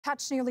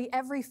touch nearly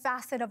every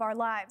facet of our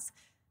lives: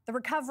 the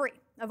recovery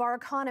of our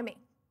economy,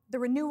 the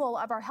renewal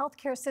of our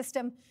healthcare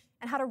system,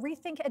 and how to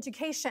rethink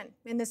education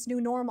in this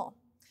new normal.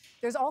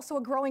 There's also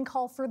a growing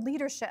call for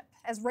leadership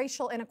as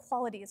racial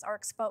inequalities are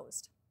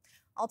exposed.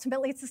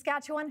 Ultimately,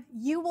 Saskatchewan,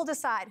 you will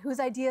decide whose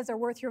ideas are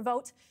worth your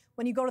vote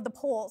when you go to the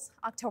polls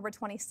October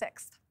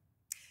 26th.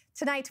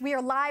 Tonight, we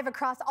are live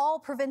across all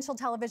provincial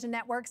television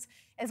networks,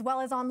 as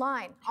well as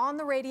online, on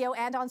the radio,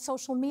 and on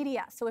social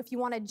media. So if you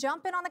want to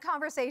jump in on the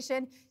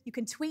conversation, you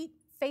can tweet,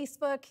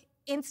 Facebook,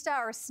 Insta,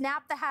 or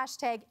snap the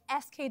hashtag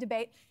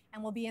SKDebate,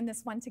 and we'll be in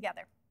this one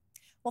together.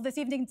 Well, this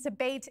evening's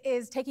debate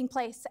is taking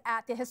place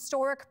at the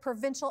historic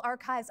Provincial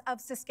Archives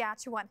of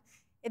Saskatchewan.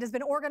 It has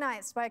been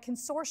organized by a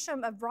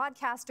consortium of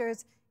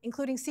broadcasters,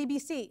 including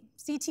CBC,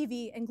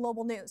 CTV, and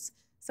Global News.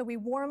 So we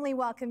warmly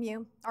welcome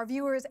you, our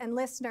viewers and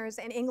listeners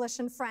in English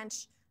and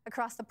French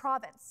across the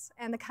province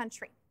and the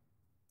country.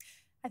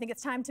 I think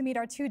it's time to meet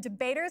our two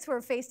debaters who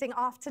are facing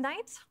off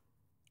tonight.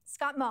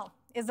 Scott Moe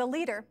is the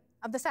leader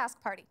of the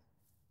Sask party.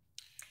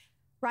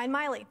 Ryan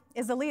Meili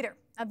is the leader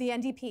of the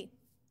NDP.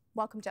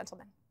 Welcome,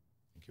 gentlemen.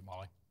 Thank you,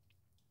 Molly.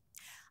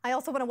 I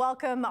also want to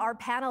welcome our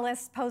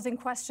panelists posing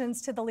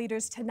questions to the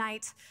leaders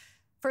tonight.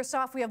 First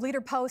off, we have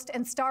Leader Post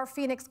and Star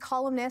Phoenix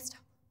columnist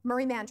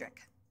Murray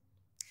Mandrick,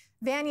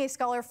 Vanier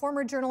scholar,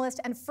 former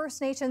journalist, and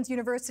First Nations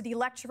University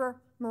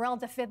lecturer Morel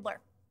de Fiddler,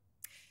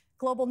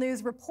 Global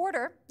News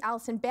reporter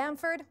Alison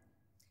Bamford,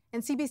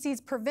 and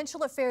CBC's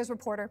Provincial Affairs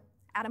reporter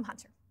Adam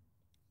Hunter.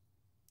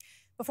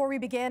 Before we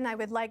begin, I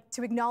would like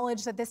to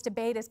acknowledge that this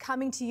debate is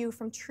coming to you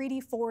from Treaty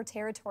 4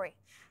 territory,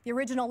 the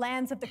original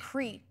lands of the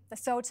Cree, the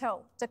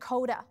Saulteaux,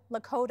 Dakota,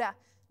 Lakota,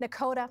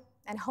 Nakota,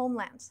 and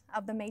homeland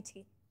of the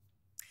Métis.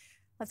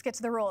 Let's get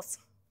to the rules.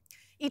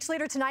 Each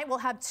leader tonight will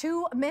have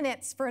 2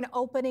 minutes for an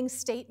opening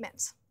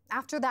statement.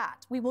 After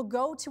that, we will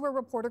go to a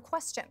reporter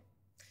question.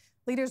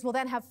 Leaders will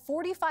then have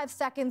 45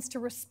 seconds to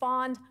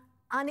respond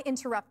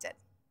uninterrupted.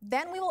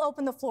 Then we will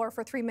open the floor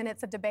for 3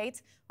 minutes of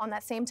debate on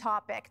that same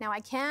topic. Now, I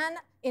can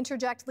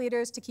interject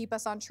leaders to keep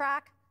us on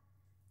track,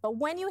 but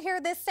when you hear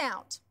this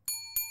sound,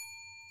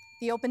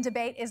 the open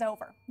debate is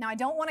over. Now, I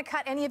don't want to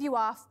cut any of you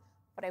off,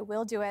 but I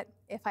will do it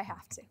if I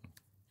have to.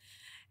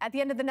 At the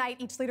end of the night,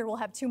 each leader will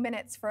have 2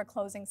 minutes for a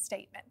closing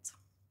statement.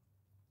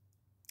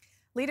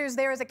 Leaders,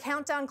 there is a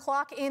countdown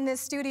clock in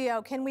this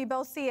studio. Can we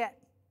both see it?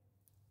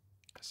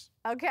 Yes.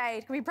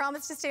 Okay, can we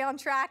promise to stay on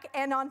track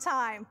and on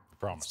time?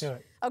 Promise. Let's do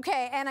it.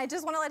 Okay, and I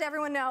just want to let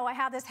everyone know I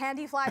have this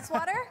handy fly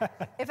swatter.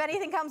 If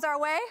anything comes our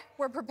way,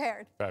 we're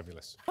prepared.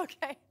 Fabulous.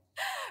 Okay.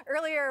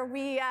 Earlier,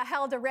 we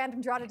held a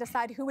random draw to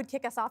decide who would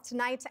kick us off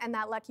tonight, and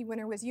that lucky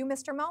winner was you,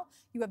 Mr. Moe.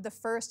 You have the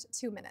first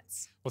 2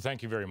 minutes. Well,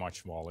 thank you very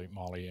much,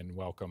 Molly, and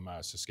welcome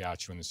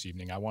Saskatchewan this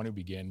evening. I want to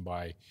begin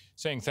by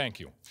saying thank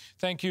you.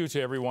 Thank you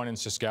to everyone in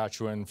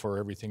Saskatchewan for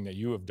everything that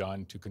you have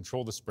done to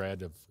control the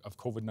spread of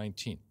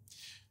COVID-19.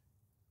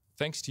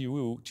 Thanks to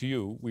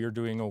you, we are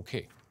doing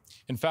okay.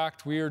 In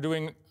fact, we are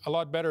doing a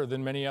lot better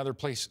than many other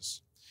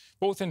places,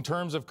 both in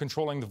terms of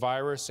controlling the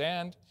virus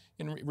and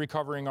in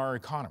recovering our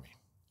economy.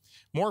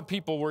 More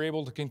people were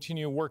able to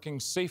continue working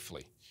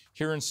safely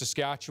here in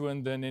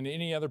Saskatchewan than in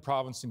any other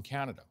province in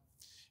Canada.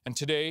 And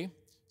today,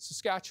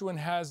 Saskatchewan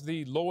has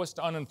the lowest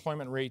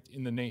unemployment rate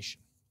in the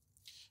nation.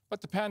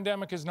 But the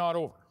pandemic is not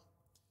over,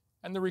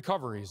 and the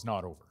recovery is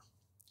not over.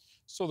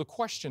 So the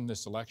question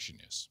this election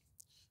is,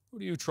 who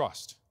do you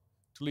trust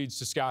to lead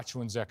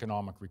Saskatchewan's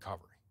economic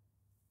recovery?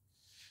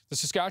 The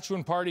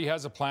Saskatchewan Party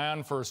has a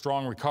plan for a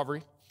strong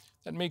recovery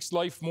that makes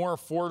life more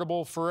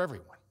affordable for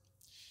everyone.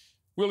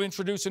 We'll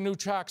introduce a new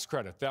tax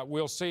credit that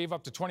will save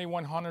up to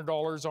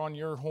 $2,100 on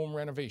your home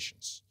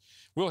renovations.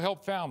 We'll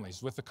help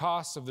families with the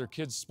costs of their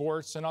kids'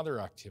 sports and other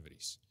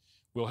activities.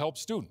 We'll help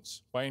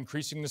students by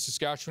increasing the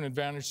Saskatchewan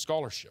Advantage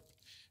Scholarship.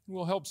 And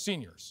we'll help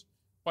seniors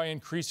by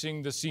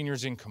increasing the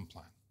Seniors Income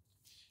Plan.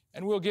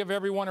 And we'll give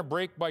everyone a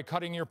break by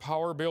cutting your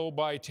power bill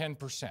by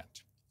 10%.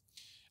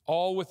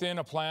 All within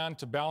a plan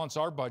to balance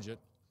our budget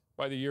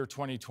by the year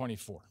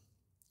 2024,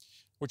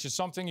 which is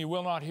something you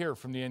will not hear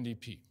from the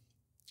NDP.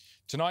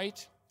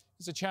 Tonight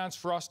is a chance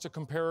for us to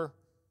compare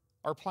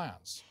our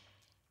plans,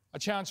 a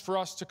chance for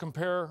us to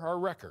compare our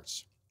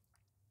records.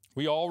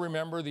 We all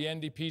remember the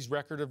NDP's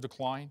record of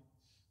decline.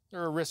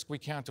 They're a risk we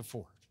can't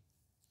afford.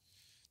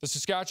 The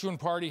Saskatchewan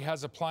Party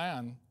has a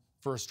plan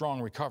for a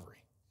strong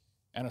recovery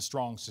and a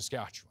strong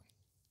Saskatchewan.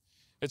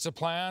 It's a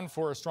plan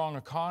for a strong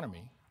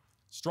economy,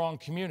 strong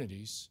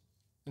communities,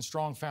 and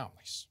strong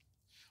families.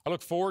 I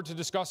look forward to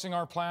discussing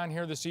our plan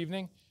here this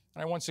evening,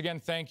 and I once again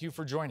thank you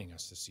for joining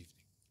us this evening.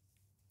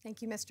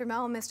 Thank you, Mr.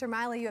 Moe. Mr.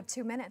 Meili, you have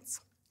 2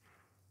 minutes.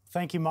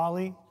 Thank you,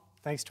 Molly.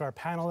 Thanks to our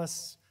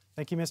panelists.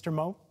 Thank you, Mr.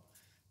 Moe.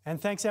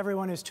 And thanks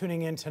everyone who's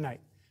tuning in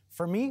tonight.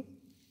 For me,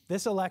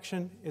 this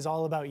election is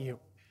all about you.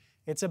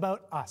 It's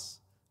about us,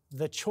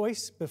 the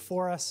choice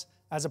before us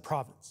as a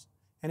province.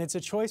 And it's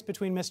a choice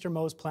between Mr.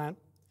 Moe's plan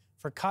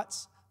for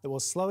cuts that will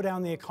slow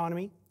down the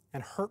economy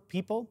and hurt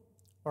people,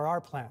 or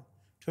our plan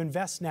to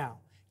invest now,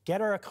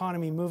 get our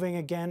economy moving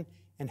again,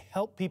 and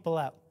help people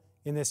out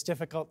in this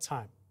difficult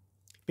time.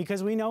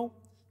 Because we know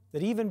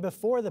that even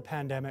before the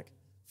pandemic,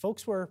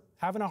 folks were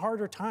having a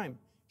harder time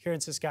here in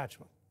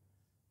Saskatchewan.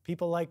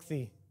 People like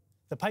the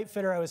pipe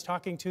fitter I was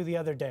talking to the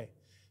other day,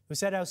 who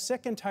said how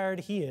sick and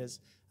tired he is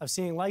of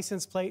seeing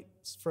license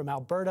plates from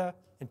Alberta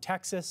and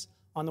Texas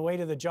on the way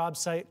to the job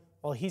site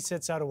while he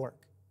sits out of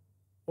work.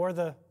 Or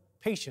the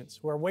patients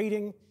who are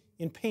waiting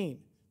in pain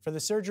for the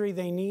surgery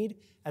they need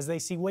as they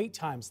see wait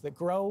times that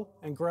grow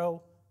and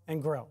grow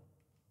and grow.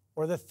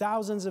 Or the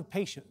thousands of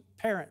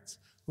parents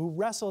who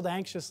wrestled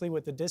anxiously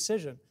with the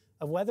decision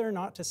of whether or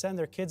not to send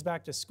their kids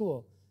back to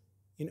school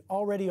in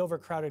already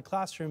overcrowded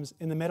classrooms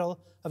in the middle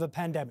of a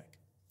pandemic.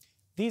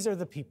 These are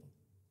the people.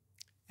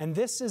 And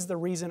this is the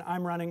reason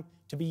I'm running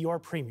to be your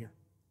premier.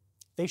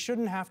 They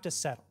shouldn't have to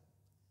settle.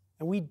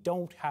 And we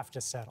don't have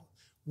to settle.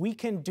 We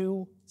can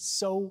do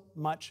so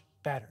much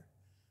better.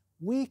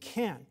 We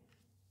can.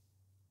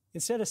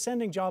 Instead of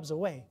sending jobs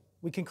away,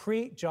 we can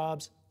create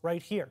jobs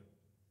right here.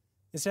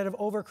 Instead of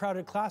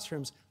overcrowded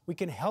classrooms, we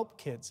can help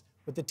kids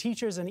with the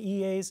teachers and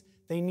EAs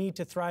they need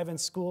to thrive in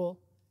school.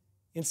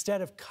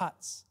 Instead of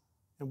cuts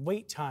and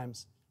wait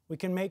times, we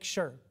can make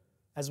sure,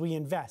 as we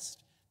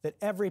invest, that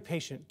every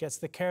patient gets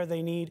the care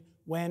they need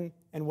when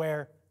and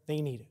where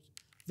they need it.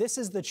 This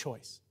is the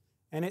choice,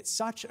 and it's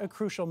such a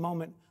crucial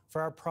moment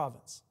for our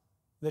province.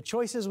 The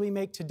choices we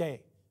make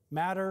today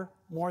matter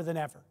more than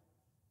ever.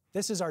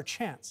 This is our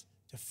chance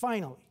to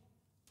finally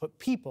put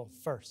people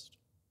first.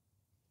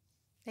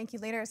 Thank you,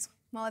 leaders.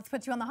 Well, let's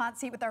put you on the hot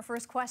seat with our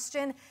first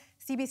question.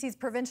 CBC's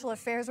provincial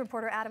affairs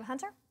reporter Adam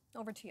Hunter,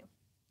 over to you.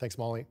 Thanks,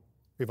 Molly.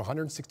 We have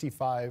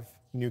 165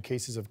 new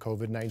cases of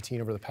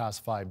COVID-19 over the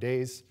past 5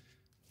 days,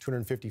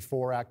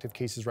 254 active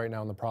cases right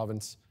now in the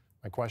province.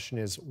 My question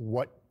is,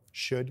 what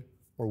should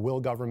or will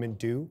government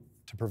do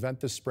to prevent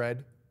the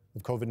spread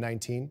of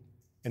COVID-19?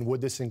 And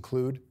would this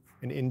include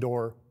an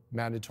indoor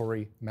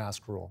mandatory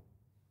mask rule?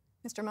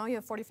 Mr. Mo, you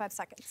have 45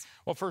 seconds.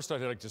 Well, first,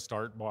 I'd like to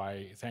start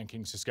by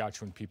thanking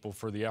Saskatchewan people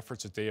for the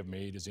efforts that they have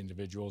made as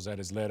individuals that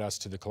has led us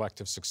to the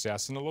collective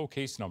success and the low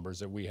case numbers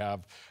that we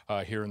have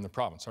here in the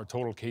province. Our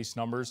total case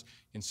numbers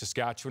in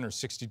Saskatchewan are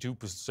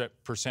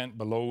 62%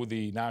 below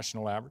the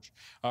national average.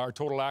 Our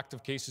total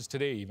active cases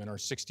today even are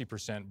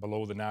 60%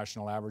 below the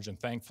national average, and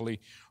thankfully,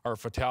 our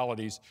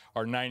fatalities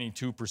are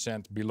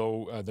 92%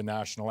 below the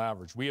national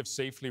average. We have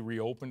safely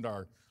reopened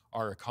our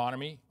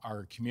economy,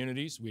 our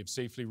communities. We have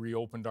safely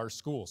reopened our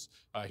schools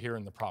here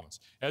in the province.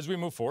 As we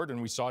move forward,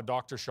 and we saw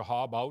Dr.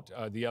 Shahab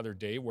out the other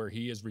day where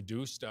he has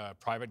reduced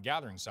private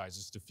gathering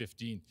sizes to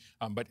 15.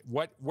 But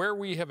where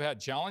we have had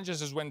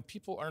challenges is when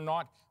people are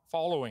not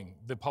following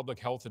the public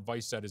health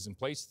advice that is in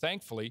place.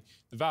 Thankfully,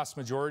 the vast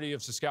majority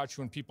of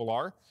Saskatchewan people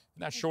are, and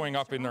that's showing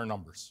up in their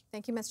numbers.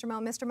 Thank you, Mr. Mo.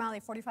 Mr. Meili,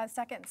 45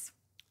 seconds.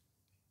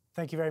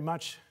 Thank you very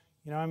much.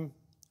 You know, I'm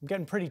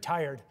getting pretty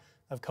tired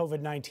of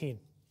COVID-19.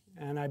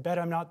 And I bet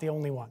I'm not the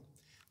only one.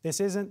 This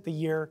isn't the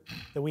year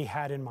that we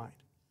had in mind.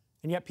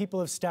 And yet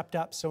people have stepped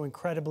up so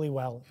incredibly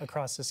well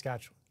across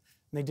Saskatchewan.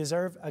 And they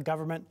deserve a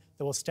government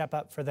that will step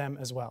up for them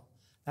as well.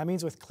 That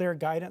means with clear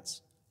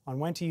guidance on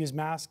when to use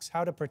masks,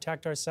 how to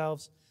protect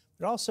ourselves.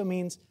 It also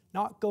means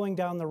not going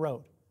down the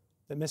road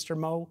that Mr.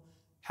 Mo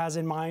has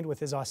in mind with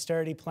his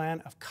austerity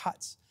plan of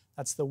cuts.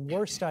 That's the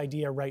worst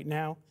idea right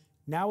now.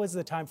 Now is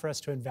the time for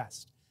us to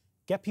invest.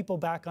 Get people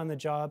back on the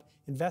job,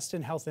 invest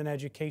in health and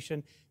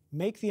education,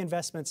 make the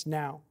investments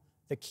now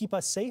that keep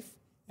us safe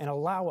and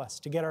allow us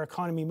to get our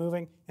economy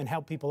moving and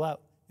help people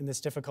out in this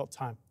difficult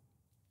time.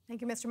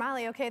 Thank you, Mr.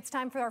 Meili. Okay, it's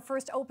time for our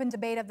first open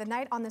debate of the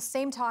night on the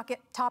same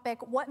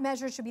topic. What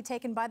measures should be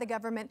taken by the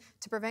government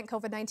to prevent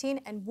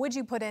COVID-19, and would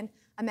you put in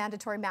a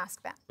mandatory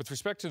mask ban? With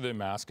respect to the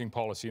masking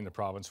policy in the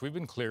province, we've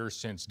been clear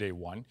since day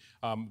one.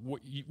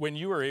 When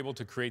you are able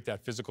to create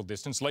that physical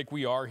distance, like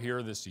we are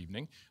here this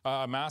evening,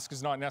 a mask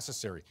is not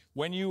necessary.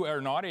 When you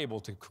are not able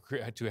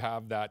to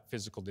have that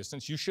physical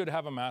distance, you should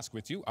have a mask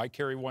with you. I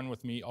carry one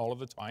with me all of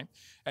the time,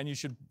 and you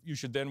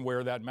should then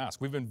wear that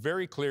mask. We've been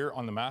very clear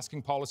on the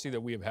masking policy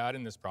that we have had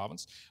in this province.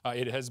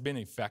 It has been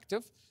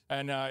effective,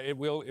 and it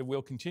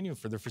will continue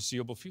for the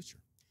foreseeable future.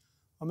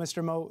 Well,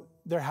 Mr. Mo,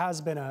 there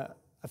has been a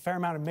fair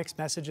amount of mixed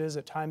messages.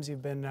 At times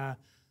you've been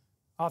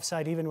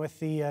offside even with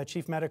the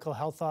Chief Medical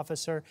Health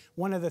Officer.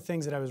 One of the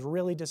things that I was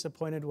really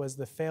disappointed was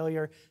the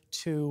failure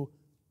to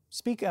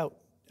speak out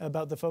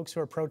about the folks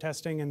who are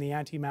protesting in the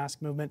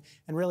anti-mask movement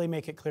and really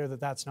make it clear that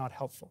that's not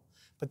helpful.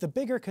 But the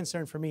bigger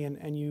concern for me,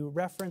 and you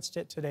referenced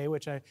it today,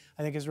 which I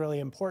think is really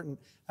important,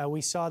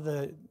 we saw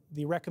the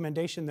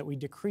recommendation that we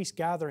decrease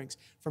gatherings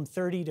from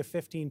 30 to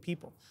 15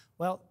 people.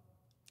 Well,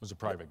 those are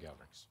private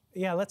gatherings.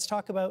 Yeah, let's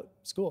talk about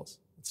schools.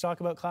 Let's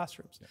talk about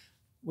classrooms. Yeah.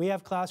 We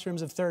have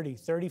classrooms of 30,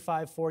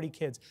 35, 40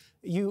 kids.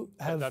 You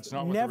have That's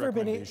not never what the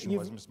been recommendation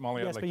was, Ms.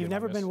 Molly. Yes, but you've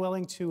never been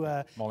willing to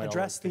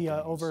address the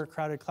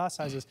overcrowded class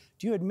sizes.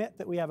 Do you admit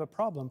that we have a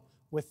problem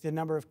with the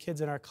number of kids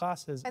in our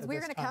classes? As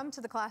we're going to come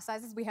to the class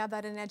sizes, we have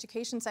that in an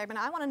education segment.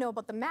 I want to know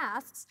about the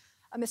masks.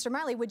 Mr.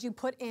 Meili, would you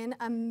put in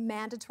a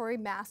mandatory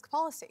mask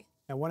policy?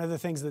 Now, one of the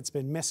things that's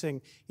been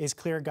missing is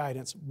clear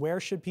guidance. Where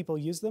should people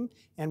use them,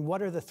 and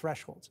what are the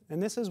thresholds?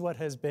 And this is what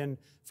has been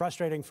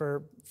frustrating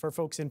for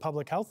folks in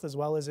public health as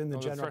well as in the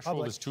general public. The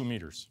threshold is 2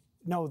 meters.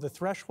 No, the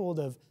threshold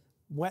of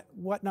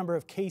what number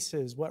of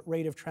cases, what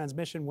rate of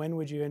transmission, when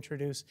would you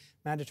introduce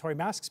mandatory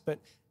masks? But,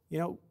 you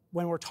know,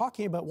 when we're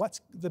talking about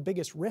what's the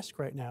biggest risk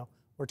right now,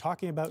 we're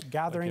talking about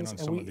gatherings,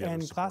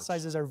 and class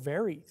sizes are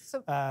very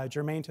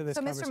germane to this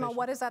conversation. So, Mr. Mo,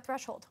 what is that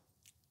threshold?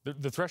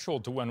 The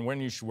threshold to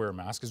when you should wear a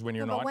mask is when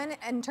you're not. But when,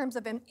 in terms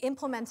of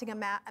implementing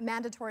a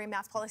mandatory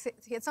mask policy,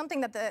 it's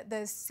something that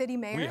the city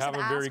mayors have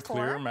asked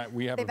for.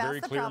 We have a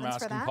very clear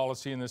masking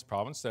policy in this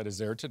province that is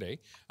there today.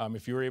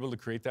 If you're able to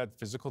create that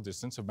physical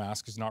distance, a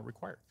mask is not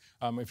required.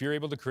 If you're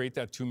able to create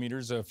that 2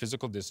 meters of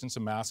physical distance, a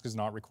mask is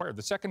not required.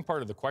 The second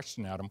part of the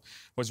question, Adam,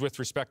 was with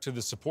respect to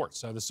the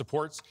supports. The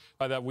supports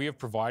that we have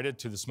provided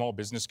to the small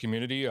business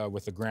community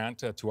with a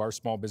grant to our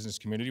small business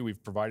community.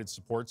 We've provided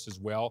supports as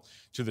well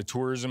to the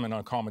tourism and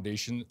accommodation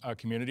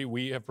community.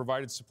 We have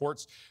provided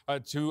supports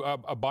to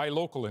a buy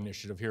local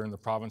initiative here in the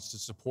province to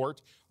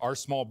support our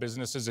small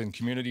businesses in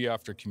community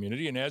after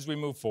community. And as we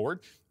move forward,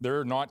 there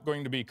are not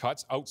going to be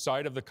cuts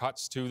outside of the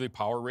cuts to the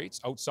power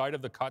rates, outside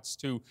of the cuts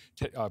to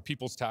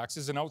people's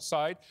taxes, and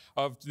outside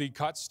of the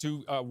cuts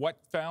to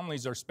what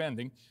families are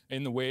spending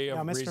in the way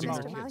of raising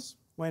their kids.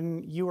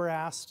 When you were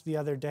asked the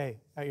other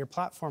day at your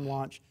platform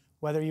launch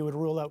whether you would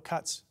rule out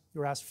cuts,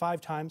 you were asked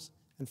 5 times.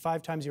 And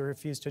 5 times you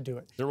refused to do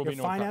it. There will be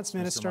no cuts,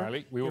 Mr.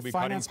 Meili. We will be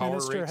cutting power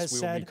rates.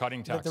 We will be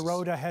cutting taxes. That the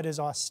road ahead is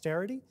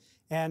austerity.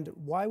 And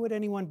why would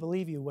anyone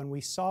believe you when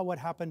we saw what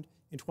happened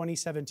in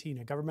 2017?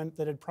 A government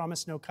that had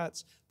promised no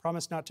cuts,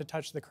 promised not to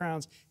touch the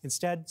crowns,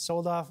 instead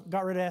sold off,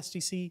 got rid of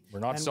STC. We're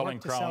not selling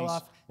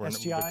crowns.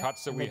 The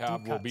cuts that we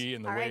have will be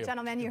in the way of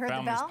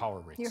families'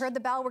 power rates. You heard the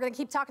bell. We're going to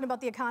keep talking about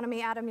the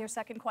economy. Adam, your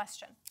second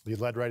question. You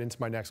led right into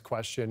my next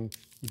question.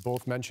 You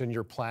both mentioned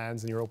your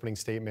plans in your opening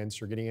statements.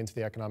 You're getting into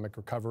the economic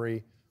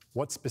recovery.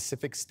 What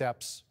specific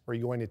steps are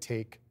you going to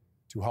take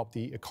to help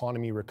the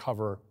economy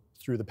recover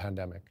through the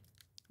pandemic?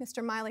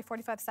 Mr. Meili,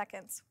 45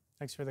 seconds.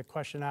 Thanks for the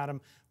question,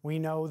 Adam. We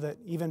know that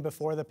even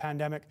before the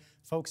pandemic,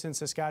 folks in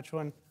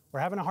Saskatchewan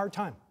were having a hard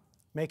time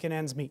making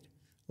ends meet,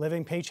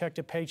 living paycheck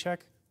to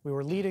paycheck. We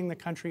were leading the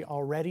country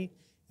already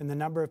in the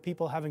number of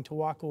people having to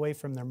walk away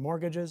from their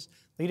mortgages,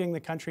 leading the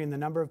country in the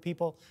number of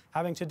people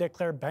having to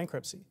declare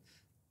bankruptcy.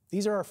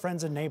 These are our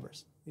friends and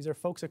neighbors. These are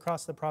folks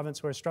across the province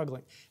who are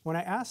struggling. When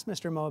I asked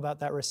Mr. Mo about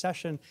that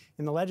recession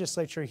in the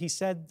legislature, he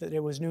said that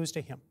it was news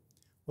to him.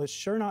 Well, it's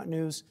sure not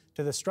news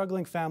to the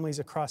struggling families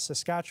across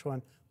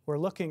Saskatchewan who are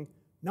looking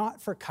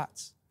not for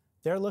cuts.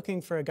 They're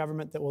looking for a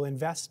government that will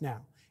invest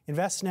now.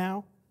 Invest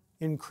now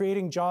in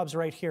creating jobs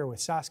right here with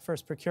Sask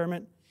First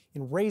Procurement,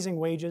 in raising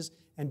wages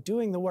and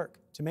doing the work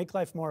to make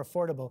life more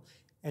affordable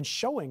and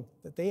showing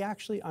that they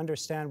actually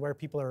understand where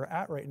people are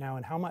at right now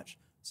and how much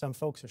some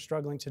folks are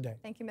struggling today.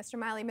 Thank you, Mr.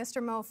 Meili.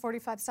 Mr. Mo,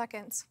 45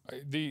 seconds.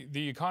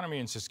 The economy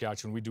in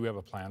Saskatchewan, we do have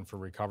a plan for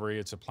recovery.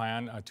 It's a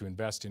plan to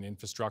invest in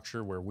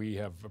infrastructure where we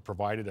have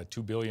provided a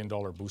 $2 billion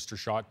booster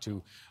shot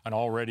to an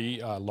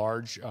already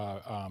large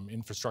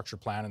infrastructure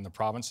plan in the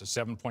province,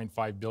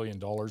 $7.5 billion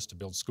to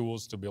build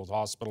schools, to build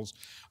hospitals,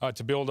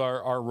 to build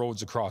our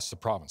roads across the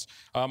province.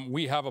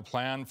 We have a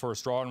plan for a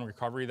strong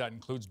recovery that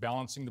includes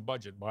balancing the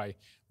budget by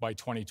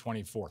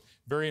 2024.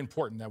 Very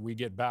important that we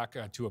get back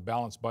to a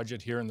balanced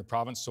budget here in the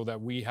province so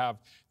that we have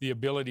the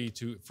ability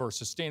for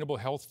sustainable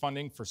health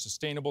funding, for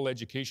sustainable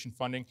education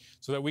funding,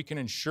 so that we can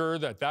ensure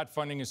that that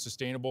funding is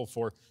sustainable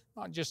for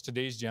not just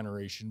today's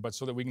generation, but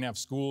so that we can have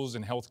schools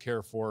and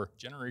healthcare for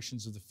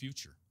generations of the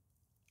future.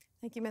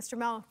 Thank you, Mr.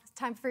 Mo. It's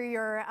time for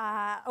your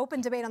open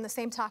debate on the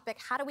same topic.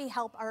 How do we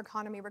help our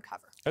economy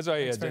recover? As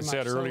I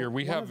said earlier,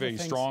 we have a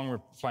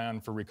strong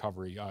plan for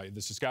recovery. The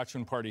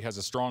Saskatchewan Party has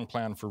a strong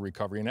plan for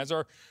recovery. And as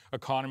our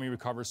economy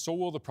recovers, so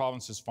will the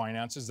province's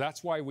finances.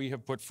 That's why we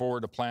have put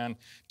forward a plan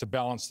to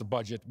balance the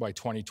budget by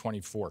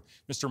 2024.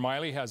 Mr.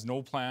 Meili has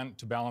no plan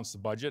to balance the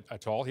budget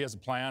at all. He has a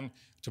plan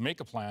to make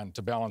a plan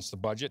to balance the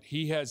budget.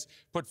 He has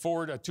put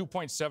forward a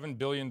 $2.7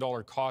 billion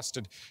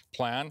costed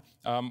plan.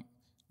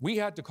 We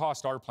had to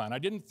cost our plan. I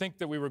didn't think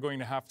that we were going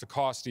to have to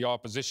cost the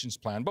opposition's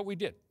plan, but we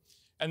did.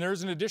 And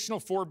there's an additional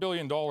 $4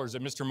 billion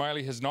that Mr.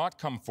 Meili has not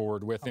come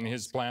forward with in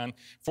his plan,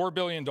 $4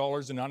 billion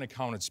in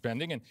unaccounted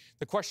spending. And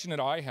the question that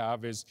I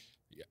have is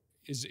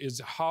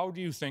how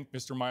do you think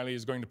Mr. Meili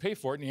is going to pay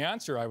for it? And the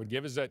answer I would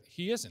give is that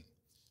he isn't.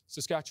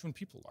 Saskatchewan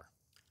people are.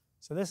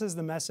 So this is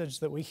the message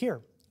that we hear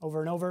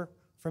over and over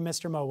from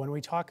Mr. Mo. When we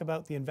talk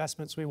about the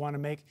investments we want to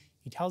make,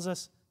 he tells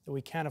us that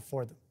we can't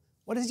afford them.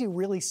 What is he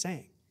really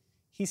saying?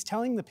 He's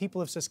telling the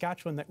people of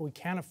Saskatchewan that we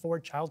can't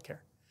afford childcare,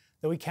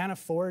 that we can't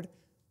afford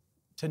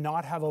to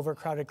not have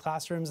overcrowded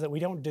classrooms, that we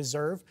don't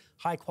deserve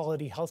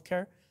high-quality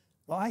healthcare.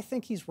 Well, I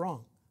think he's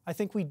wrong. I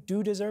think we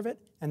do deserve it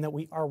and that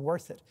we are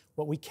worth it.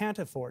 What we can't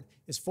afford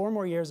is 4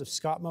 more years of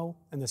Scott Moe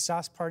and the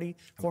Sask Party,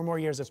 4 more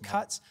years of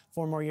cuts,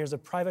 4 more years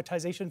of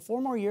privatization,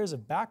 4 more years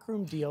of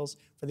backroom deals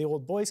for the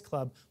old boys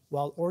club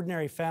while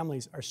ordinary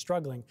families are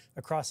struggling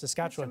across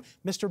Saskatchewan.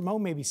 Mr. Moe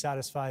may be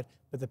satisfied,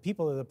 but the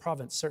people of the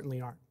province certainly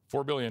aren't.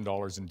 $4 billion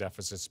in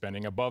deficit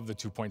spending, above the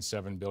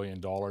 $2.7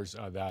 billion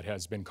that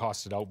has been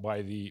costed out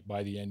by the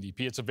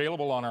NDP. It's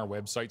available on our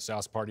website,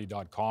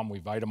 saskparty.com.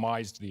 We've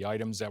itemized the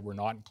items that were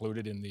not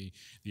included in the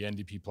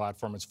NDP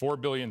platform. It's $4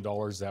 billion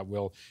that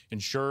will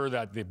ensure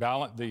that the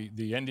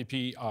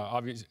NDP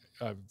obviously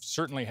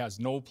certainly has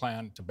no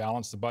plan to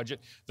balance the budget.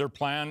 Their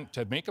plan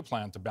to make a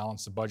plan to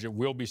balance the budget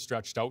will be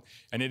stretched out,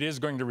 and it is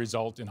going to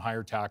result in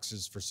higher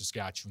taxes for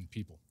Saskatchewan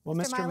people. Well,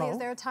 Mr. Meili, Moe, is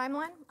there a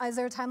timeline? Is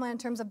there a timeline in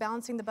terms of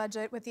balancing the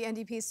budget with the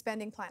NDP's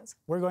spending plans?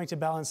 we're going to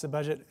balance the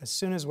budget as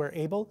soon as we're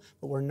able,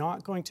 but we're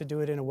not going to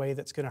do it in a way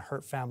that's going to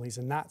hurt families,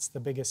 and that's the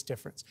biggest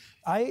difference.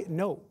 I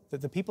know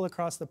that the people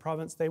across the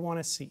province, they want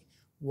to see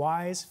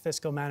wise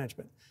fiscal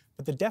management,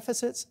 but the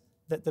deficits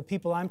that the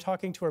people I'm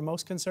talking to are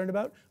most concerned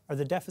about are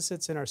the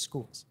deficits in our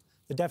schools,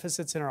 the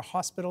deficits in our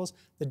hospitals,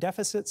 the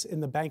deficits in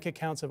the bank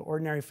accounts of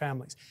ordinary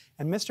families.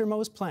 And Mr.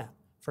 Moe's plan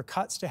for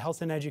cuts to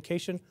health and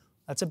education,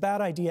 that's a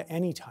bad idea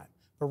anytime.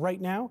 But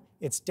right now,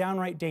 it's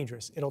downright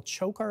dangerous. It'll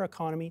choke our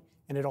economy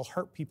and it'll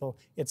hurt people.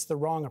 It's the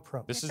wrong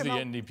approach. This is the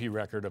NDP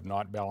record of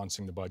not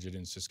balancing the budget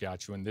in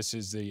Saskatchewan. This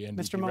is the NDP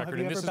Mr. Moe, record,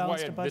 and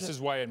this is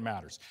why it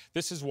matters.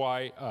 This is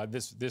why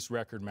this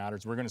record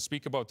matters. We're going to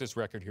speak about this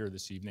record here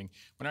this evening.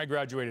 When I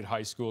graduated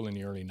high school in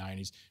the early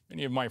 90s,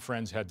 many of my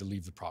friends had to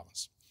leave the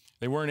province.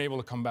 They weren't able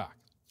to come back.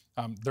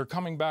 They're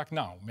coming back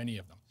now, many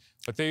of them.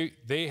 But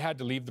they had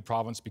to leave the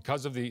province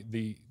because of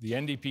the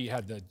NDP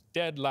had the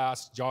dead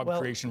last job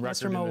creation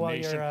record in the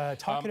nation.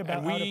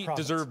 And we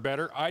deserve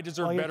better. I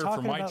deserve better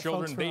for my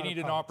children. They need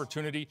an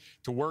opportunity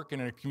to work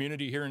in a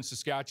community here in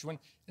Saskatchewan,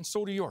 and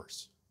so do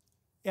yours.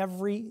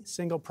 Every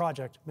single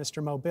project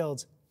Mr. Moe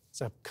builds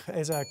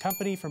is a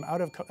company from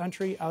out of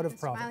country, out of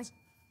province.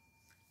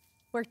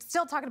 We're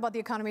still talking about the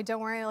economy.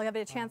 Don't worry, I'll give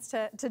you a chance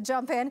to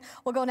jump in.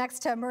 We'll go next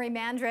to Murray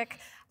Mandrick,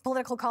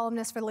 political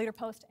columnist for the Leader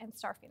Post and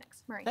Star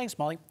Phoenix. Murray. Thanks,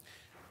 Molly.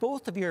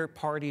 Both of your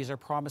parties are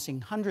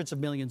promising hundreds of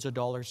millions of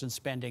dollars in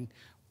spending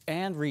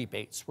and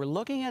rebates. We're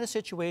looking at a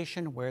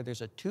situation where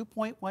there's a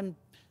 $2.1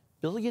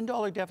 billion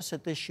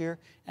deficit this year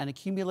and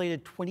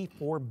accumulated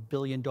 $24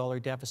 billion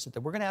deficit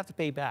that we're going to have to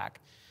pay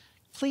back.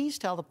 Please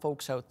tell the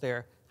folks out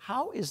there,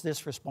 how is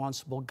this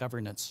responsible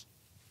governance?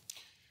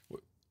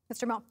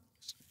 Mr. Moe.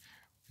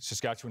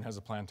 Saskatchewan has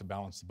a plan to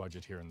balance the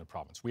budget here in the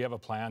province. We have a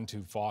plan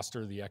to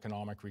foster the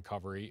economic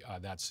recovery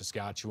that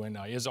Saskatchewan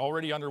is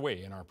already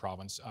underway in our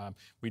province.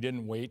 We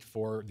didn't wait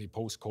for the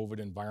post-COVID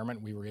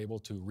environment. We were able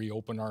to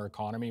reopen our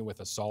economy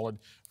with a solid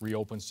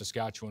Reopen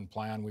Saskatchewan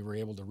plan. We were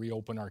able to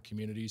reopen our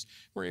communities.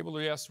 We were able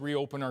to, yes,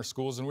 reopen our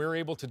schools, and we were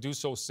able to do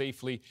so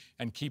safely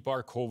and keep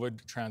our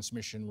COVID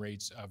transmission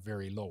rates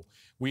very low.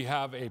 We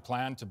have a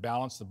plan to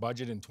balance the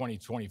budget in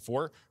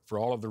 2024 for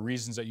all of the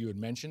reasons that you had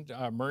mentioned.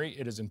 Murray,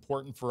 it is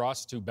important for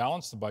us to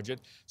balance the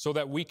budget so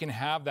that we can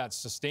have that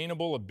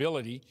sustainable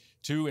ability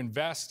to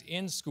invest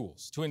in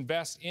schools, to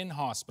invest in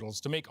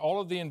hospitals, to make all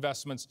of the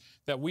investments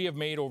that we have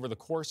made over the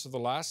course of the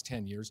last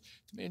 10 years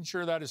to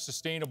ensure that is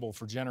sustainable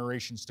for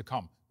generations to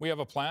come. We have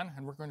a plan,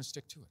 and we're going to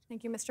stick to it.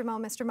 Thank you, Mr. Moe.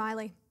 Mr.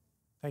 Meili.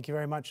 Thank you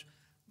very much.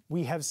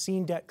 We have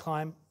seen debt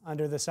climb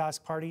under the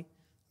Sask party,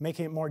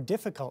 making it more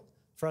difficult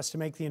for us to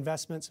make the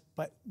investments,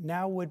 but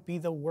now would be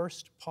the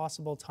worst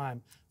possible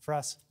time for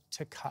us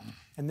to cut.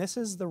 And this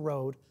is the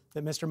road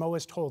that Mr. Moe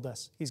has told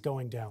us he's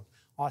going down.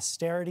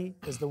 Austerity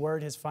is the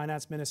word his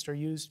finance minister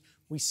used.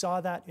 We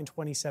saw that in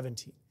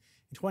 2017.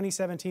 In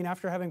 2017,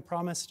 after having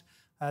promised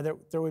that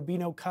there would be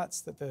no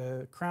cuts, that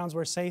the crowns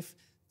were safe,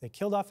 they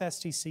killed off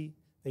STC.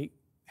 They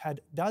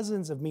had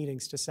dozens of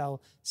meetings to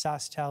sell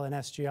SaskTel and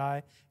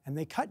SGI, and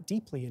they cut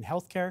deeply in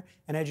healthcare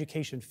and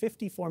education,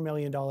 $54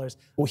 million.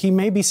 Well, he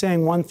may be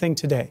saying one thing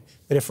today,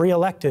 that if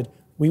re-elected,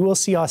 we will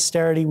see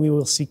austerity, we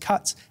will see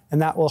cuts,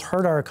 and that will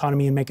hurt our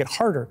economy and make it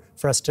harder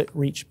for us to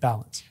reach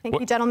balance. Thank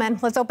you, gentlemen.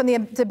 Let's open the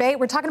debate.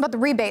 We're talking about the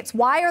rebates.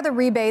 Why are the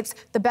rebates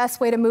the best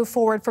way to move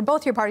forward for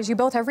both your parties? You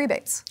both have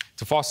rebates.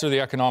 To foster the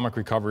economic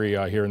recovery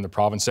here in the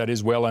province, that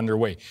is well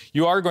underway.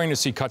 You are going to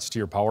see cuts to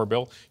your power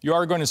bill. You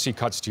are going to see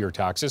cuts to your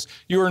taxes.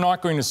 You are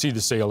not going to see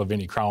the sale of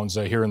any crowns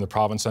here in the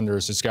province under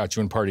a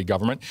Saskatchewan party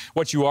government.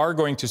 What you are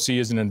going to see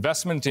is an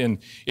investment in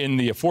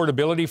the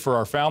affordability for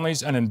our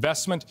families, an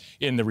investment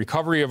in the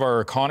recovery of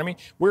our economy.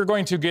 We're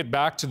going to get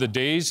back to the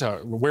days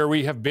where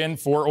we have been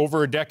for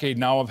over a decade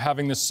now of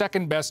having the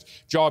second best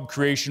job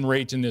creation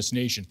rate in this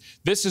nation.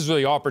 This is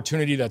the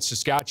opportunity that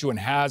Saskatchewan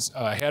has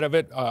ahead of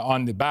it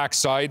on the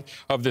backside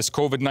of this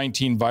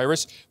COVID-19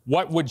 virus.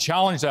 What would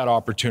challenge that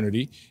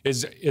opportunity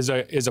is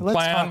a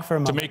plan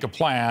to make a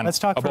plan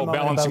about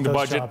balancing the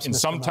budget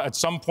at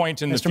some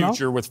point in the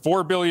future with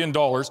 $4 billion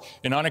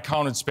in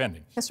unaccounted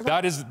spending.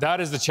 That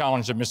is the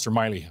challenge that Mr.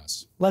 Meili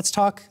has. Let's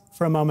talk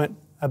for a moment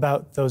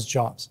about those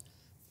jobs.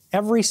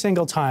 Every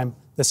single time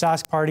the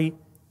Sask party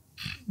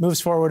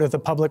moves forward with a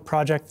public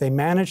project, they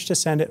manage to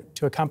send it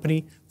to a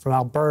company from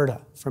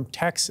Alberta, from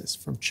Texas,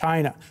 from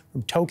China,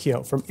 from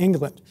Tokyo, from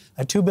England,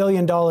 a $2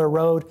 billion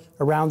road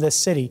around this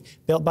city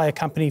built by a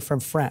company from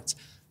France.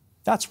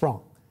 That's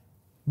wrong.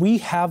 We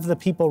have the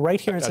people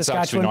right here in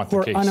Saskatchewan who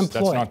are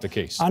unemployed. That's not the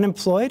case.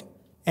 Unemployed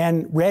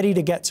and ready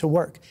to get to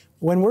work.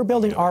 When we're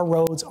building our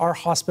roads, our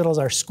hospitals,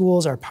 our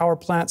schools, our power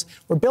plants,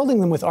 we're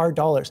building them with our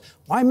dollars.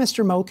 Why,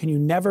 Mr. Moe, can you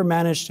never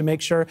manage to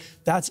make sure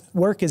that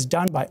work is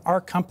done by our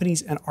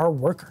companies and our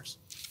workers?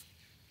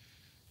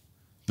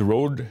 The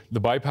road, the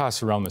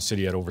bypass around the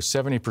city had over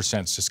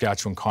 70%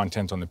 Saskatchewan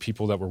content on the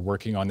people that were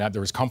working on that. There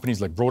was companies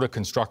like Broda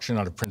Construction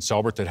out of Prince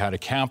Albert that had a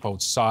camp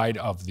outside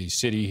of the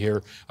city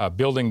here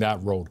building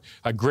that road.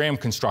 Graham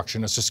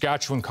Construction, a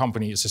Saskatchewan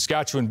company, a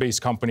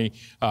Saskatchewan-based company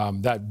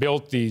that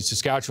built the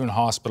Saskatchewan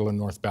Hospital in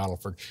North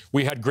Battleford.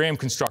 We had Graham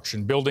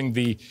Construction building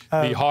the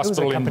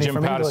hospital in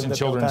Jim Pattison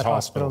Children's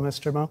Hospital.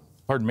 Mr. Moe?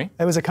 Pardon me?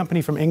 It was a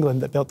company from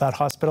England that built that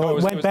hospital.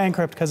 It went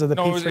bankrupt because of the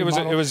P3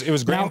 model. It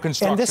was Graham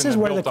Construction. And this is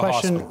where the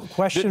question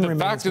remains. The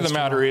fact of the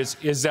matter is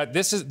that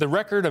this is the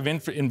record of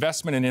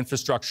investment in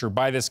infrastructure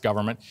by this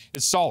government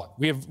is solid.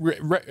 We have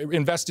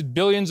invested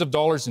billions of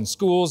dollars in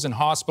schools and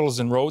hospitals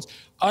and roads,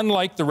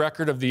 unlike the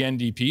record of the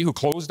NDP, who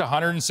closed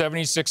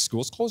 176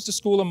 schools, closed a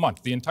school a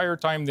month the entire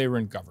time they were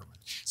in government.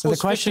 So the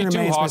question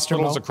remains, Mr.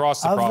 Moe,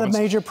 across the of province.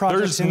 the major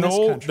projects in this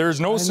country,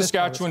 there's no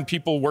Saskatchewan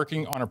people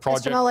working on a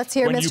project Mr. Moe, let's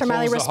hear when Mr. you Meili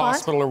close the respond.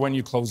 hospital or when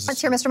you close the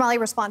Let's hear Mr. Meili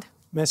respond.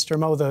 Mr.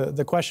 Moe,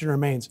 the question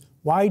remains,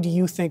 why do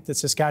you think that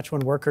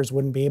Saskatchewan workers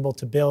wouldn't be able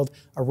to build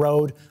a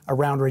road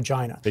around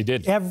Regina? They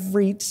did.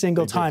 Every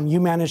single time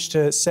you managed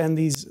to send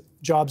these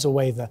jobs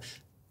away. The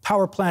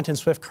power plant in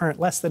Swift Current,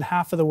 less than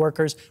half of the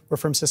workers were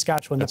from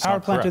Saskatchewan. That's the power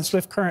not plant in correct.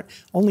 Swift Current,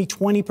 only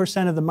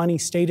 20% of the money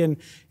stayed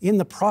in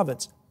the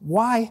province.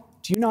 Why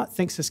do you not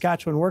think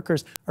Saskatchewan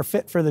workers are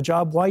fit for the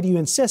job? Why do you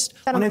insist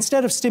on,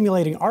 instead of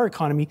stimulating our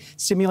economy,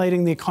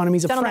 stimulating the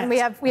economies of Gentlemen,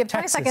 France, we have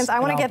 20 Texas, seconds. I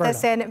want to get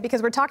this Alberta? in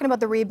because we're talking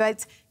about the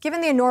rebates. Given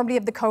the enormity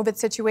of the COVID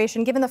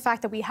situation, given the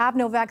fact that we have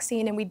no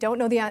vaccine and we don't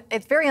know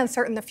it's very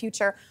uncertain the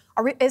future,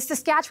 is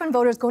Saskatchewan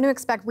voters going to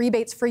expect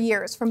rebates for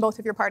years from both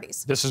of your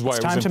parties? This is why It's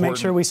it was time to important.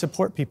 make sure we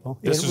support people.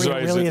 It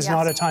really is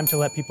not a time to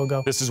let people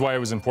go. This is why it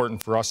was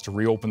important for us to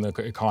reopen the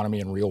economy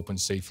and reopen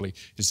safely,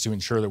 is to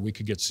ensure that we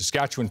could get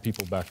Saskatchewan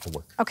people back to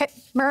work. Okay,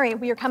 Murray,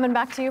 we are coming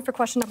back to you for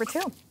question number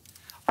 2.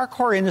 Our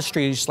core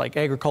industries like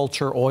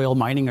agriculture, oil,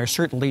 mining are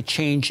certainly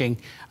changing,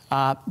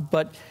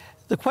 but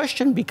the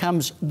question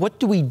becomes, what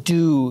do we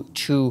do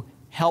to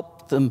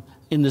help them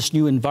in this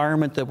new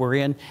environment that we're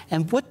in,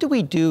 and what do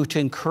we do to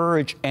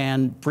encourage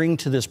and bring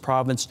to this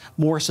province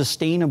more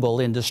sustainable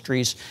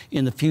industries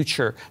in the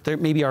future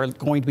that maybe are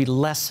going to be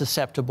less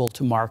susceptible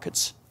to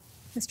markets?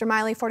 Mr.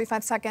 Meili,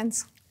 45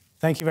 seconds.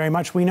 Thank you very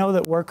much. We know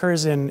that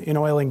workers in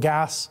oil and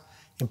gas,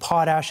 in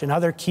potash, and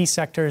other key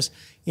sectors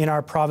in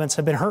our province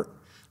have been hurt,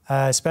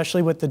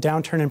 especially with the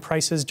downturn in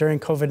prices during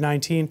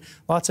COVID-19.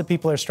 Lots of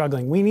people are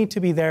struggling. We need to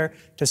be there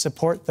to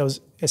support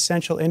those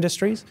essential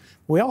industries.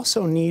 We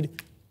also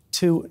need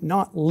to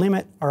not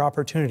limit our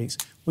opportunities.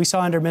 We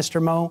saw under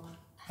Mr. Moe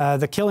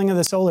the killing of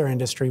the solar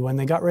industry when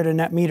they got rid of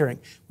net metering.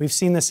 We've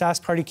seen the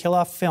Sask party kill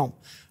off film.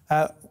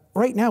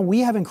 Right now, we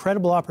have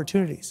incredible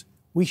opportunities.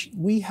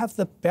 We have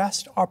the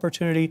best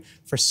opportunity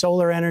for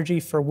solar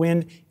energy, for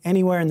wind,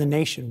 anywhere in the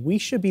nation. We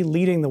should be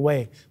leading the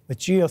way with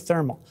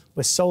geothermal,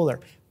 with solar,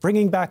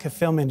 bringing back a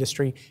film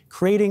industry,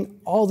 creating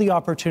all the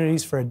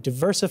opportunities for a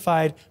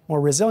diversified,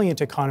 more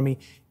resilient economy,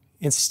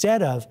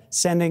 instead of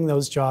sending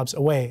those jobs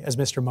away, as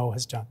Mr. Moe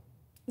has done.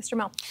 Mr.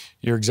 Moe.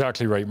 You're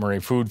exactly right,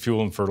 Murray. Food,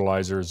 fuel, and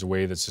fertilizer is a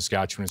way that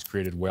Saskatchewan has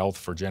created wealth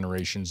for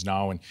generations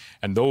now,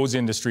 and those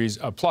industries,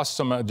 plus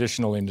some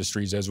additional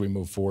industries as we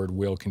move forward,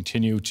 will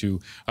continue to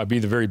be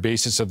the very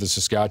basis of the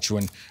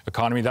Saskatchewan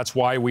economy. That's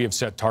why we have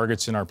set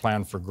targets in our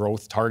plan for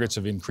growth, targets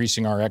of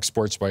increasing our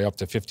exports by up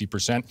to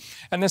 50%.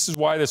 And this is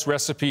why this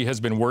recipe has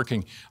been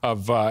working,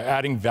 of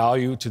adding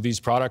value to these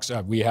products.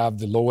 We have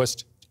the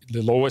lowest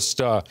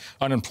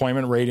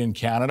unemployment rate in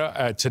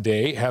Canada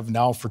today, have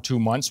now for 2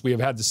 months. We have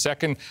had the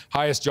second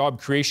highest job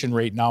creation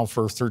rate now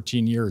for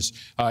 13 years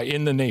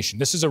in the nation.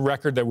 This is a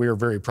record that we are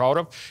very proud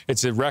of.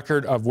 It's a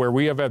record of where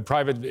we have had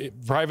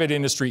private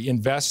industry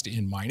invest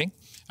in mining.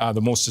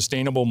 The most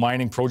sustainable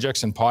mining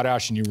projects in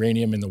potash and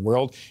uranium in the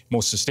world,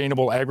 most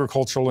sustainable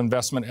agricultural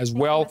investment, as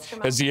well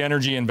as the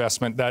energy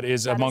investment that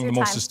is among the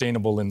most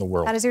sustainable in the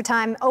world. That is your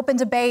time. Open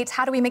debate.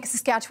 How do we make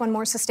Saskatchewan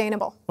more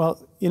sustainable?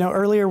 Well, you know,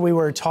 earlier we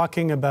were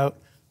talking about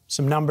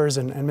some numbers,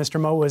 and Mr.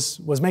 Moe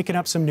was making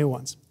up some new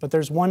ones. But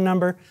there's one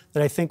number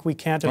that I think we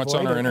can't avoid,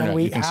 on our internet. and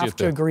we You can see have it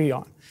to there. agree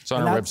on. It's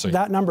on our website.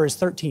 That number is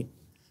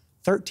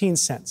 13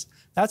 cents.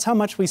 That's how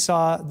much we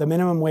saw the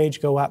minimum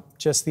wage go up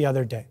just the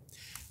other day,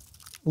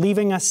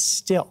 leaving us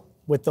still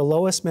with the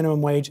lowest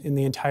minimum wage in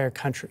the entire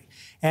country.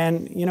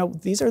 And, you know,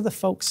 these are the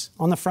folks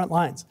on the front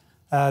lines,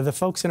 the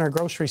folks in our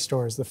grocery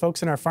stores, the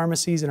folks in our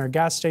pharmacies and our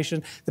gas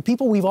stations, the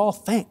people we've all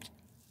thanked.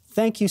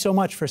 Thank you so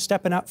much for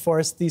stepping up for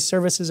us. These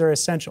services are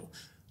essential.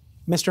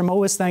 Mr.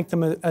 Moe has thanked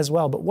them as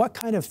well, but what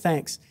kind of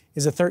thanks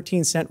is a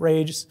 13-cent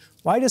raise?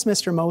 Why does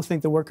Mr. Moe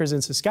think the workers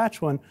in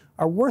Saskatchewan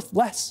are worth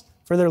less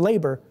for their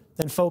labor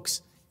than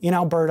folks in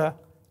Alberta,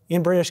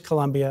 in British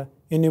Columbia,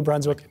 in New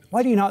Brunswick?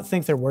 Why do you not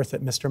think they're worth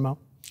it, Mr. Moe?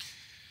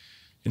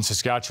 In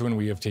Saskatchewan,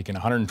 we have taken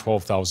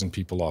 112,000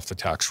 people off the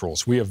tax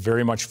rolls. We have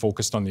very much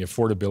focused on the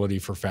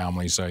affordability for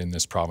families in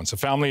this province. A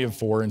family of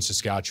 4 in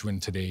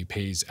Saskatchewan today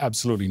pays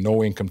absolutely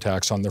no income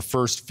tax on their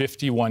first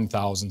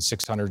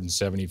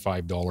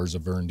 $51,675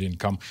 of earned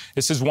income.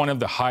 This is one of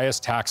the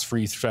highest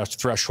tax-free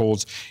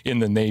thresholds in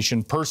the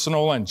nation.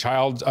 Personal and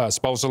child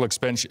spousal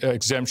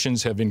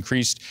exemptions have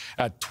increased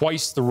at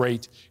twice the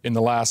rate in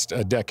the last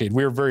decade.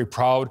 We are very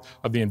proud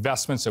of the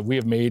investments that we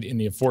have made in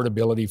the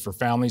affordability for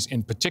families,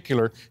 in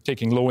particular,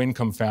 taking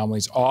low-income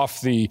families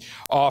off the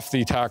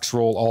tax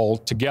roll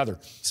altogether.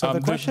 So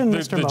the question,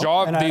 Mr.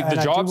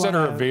 The jobs that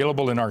are wanna...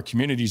 available in our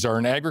communities are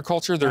in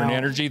agriculture, they're in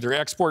energy, they're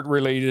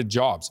export-related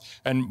jobs.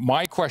 And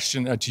my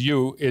question to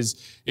you is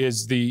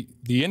the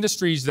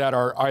industries that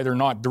are either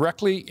not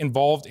directly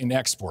involved in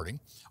exporting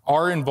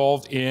are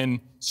involved in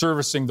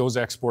servicing those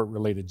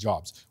export-related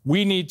jobs.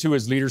 We need to,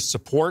 as leaders,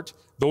 support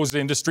those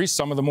industries,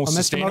 some of the most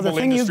sustainable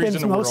industries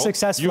in the world.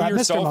 You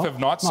yourself have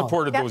not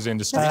supported those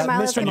industries.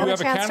 And you have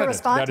a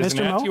candidate that is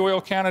an anti-oil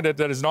candidate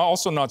that is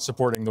also not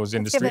supporting those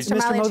industries.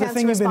 Mr. Moe, the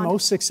thing you've been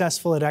most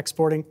successful at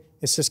exporting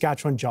is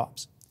Saskatchewan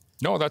jobs.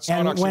 No, that's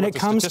not actually what the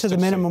statistics say. And when it comes to the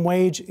minimum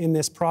wage in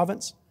this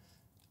province,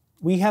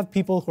 we have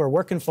people who are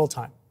working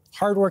full-time,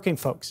 hardworking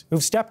folks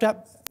who've stepped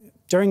up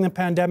during the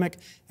pandemic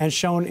and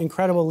shown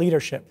incredible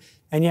leadership.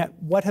 And yet,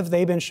 what have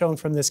they been shown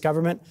from this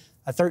government?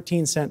 A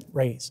 13-cent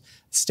raise.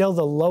 Still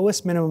the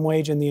lowest minimum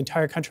wage in the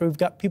entire country. We've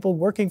got people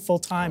working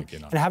full-time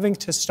and having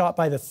to stop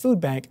by the food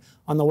bank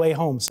on the way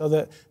home. So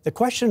the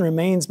question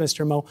remains,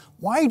 Mr. Moe,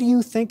 why do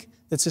you think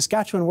that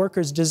Saskatchewan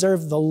workers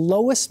deserve the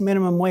lowest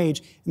minimum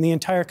wage in the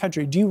entire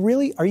country?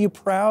 Are you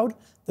proud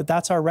that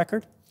that's our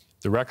record?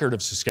 The record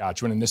of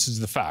Saskatchewan, and this is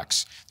the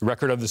facts, the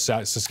record of the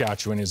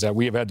Saskatchewan is that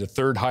we have had the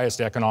 3rd highest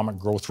economic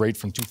growth rate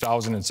from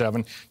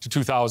 2007 to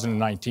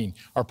 2019.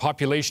 Our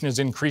population has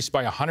increased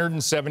by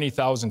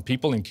 170,000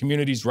 people in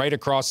communities right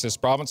across this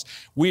province.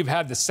 We've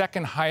had the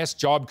 2nd highest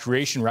job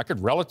creation record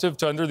relative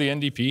to under the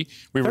NDP.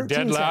 We were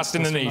dead last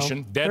in the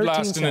nation, dead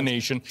last in the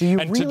nation. Do you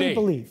really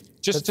believe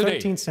that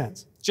 13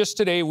 cents? Just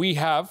today, we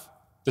have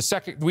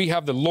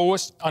the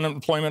lowest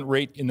unemployment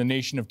rate in the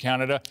nation of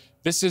Canada.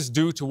 This is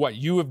due to what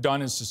you have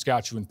done as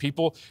Saskatchewan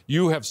people.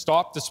 You have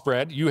stopped the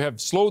spread. You have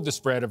slowed the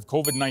spread of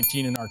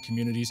COVID-19 in our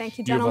communities. Thank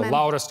you, You gentlemen. have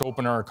allowed us to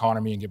open our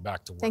economy and get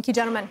back to work. Thank you,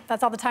 gentlemen.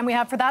 That's all the time we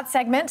have for that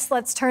segment.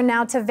 Let's turn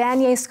now to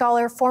Vanier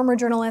scholar, former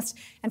journalist,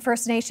 and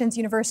First Nations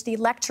University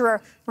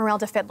lecturer,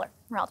 Merelda Fiddler.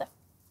 Merelda.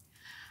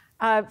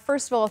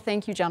 First of all,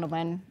 thank you,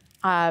 gentlemen.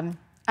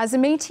 As a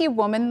Métis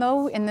woman,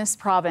 though, in this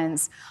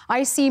province,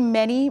 I see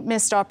many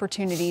missed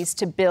opportunities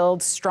to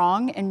build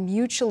strong and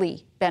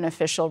mutually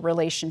beneficial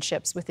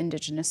relationships with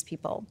Indigenous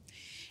people.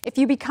 If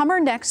you become our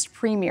next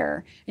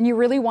premier and you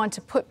really want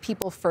to put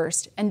people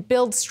first and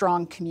build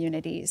strong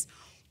communities,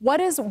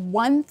 what is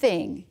one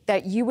thing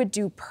that you would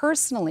do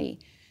personally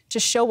to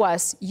show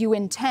us you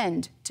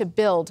intend to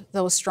build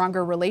those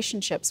stronger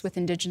relationships with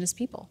Indigenous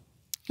people?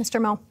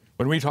 Mr. Moe.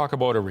 When we talk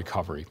about a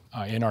recovery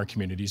in our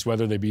communities,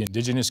 whether they be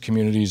Indigenous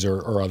communities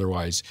or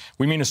otherwise,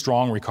 we mean a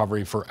strong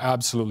recovery for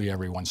absolutely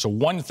everyone. So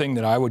one thing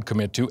that I would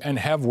commit to and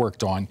have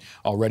worked on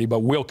already,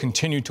 but will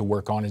continue to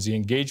work on, is the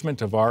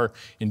engagement of our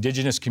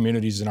Indigenous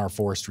communities in our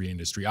forestry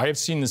industry. I have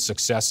seen the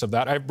success of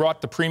that. I've brought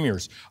the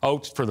premiers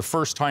out for the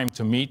first time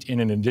to meet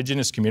in an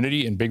Indigenous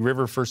community in Big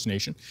River First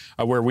Nation,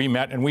 where we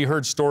met, and we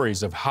heard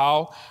stories of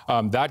how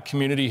that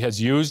community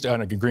has used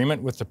an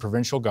agreement with the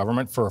provincial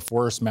government for a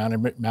forest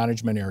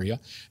management area.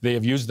 They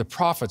have used the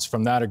profits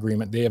from that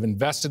agreement. They have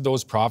invested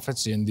those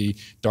profits in the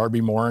Darby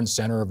Morin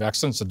Centre of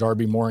Excellence, the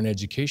Darby Morin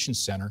Education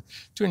Centre,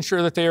 to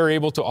ensure that they are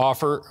able to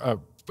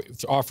offer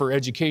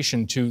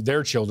education to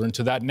their children,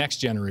 to that next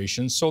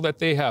generation, so that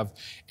they have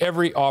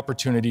every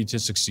opportunity to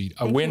succeed.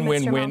 A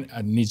win-win-win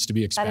needs to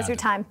be expanded. That is your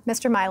time.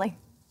 Mr. Meili.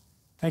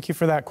 Thank you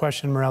for that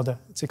question, Merelda.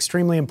 It's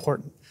extremely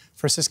important.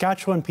 For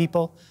Saskatchewan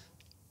people,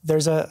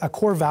 there's a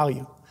core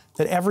value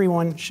that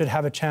everyone should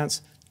have a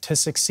chance to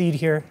succeed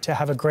here, to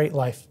have a great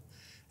life.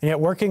 And yet,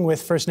 working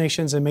with First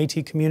Nations and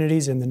Métis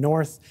communities in the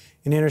north,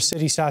 in inner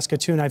city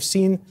Saskatoon, I've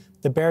seen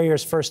the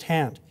barriers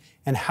firsthand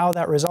and how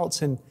that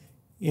results in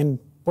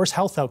worse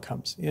health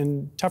outcomes,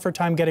 in tougher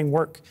time getting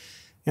work.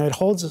 You know, it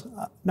holds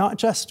not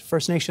just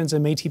First Nations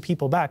and Métis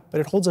people back,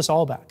 but it holds us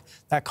all back.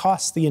 That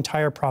costs the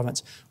entire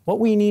province. What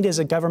we need is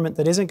a government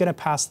that isn't going to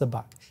pass the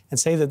buck and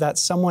say that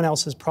that's someone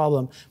else's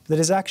problem, but that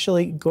is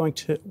actually going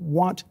to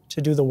want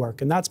to do the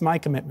work. And that's my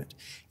commitment,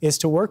 is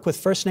to work with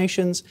First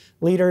Nations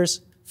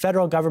leaders,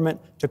 federal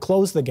government, to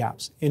close the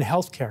gaps in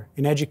healthcare,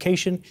 in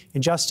education,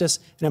 in justice,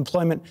 in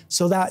employment,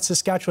 so that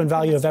Saskatchewan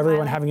value of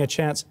everyone having a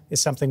chance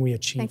is something we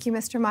achieve. Thank you,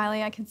 Mr.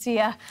 Meili. I can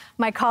see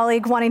my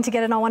colleague wanting to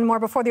get in on one more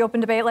before the open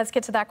debate. Let's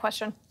get to that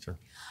question. Sure.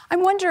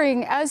 I'm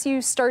wondering, as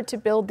you start to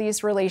build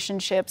these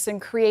relationships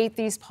and create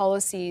these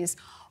policies,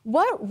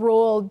 What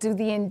role do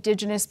the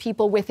Indigenous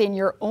people within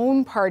your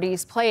own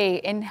parties play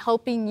in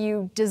helping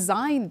you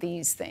design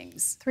these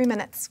things? 3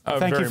 minutes.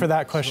 Thank you for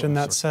that question.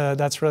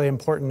 That's really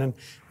important, and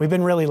we've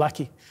been really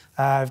lucky.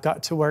 I've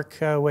got to work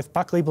with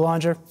Buckley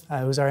Belanger,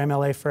 who's our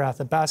MLA for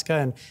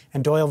Athabasca,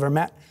 and Doyle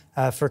Vermette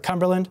for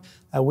Cumberland.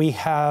 We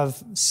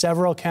have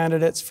several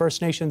candidates,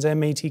 First Nations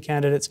and Métis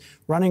candidates,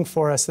 running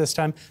for us this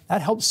time.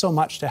 That helps so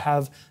much to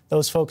have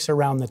those folks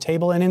around the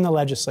table and in the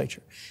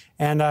legislature.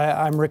 And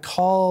I'm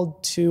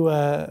recalled to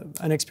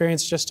an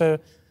experience just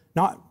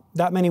not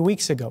that many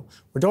weeks ago,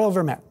 where Doyle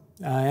Vermette,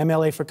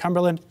 MLA for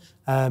Cumberland,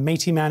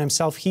 Métis man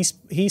himself,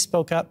 he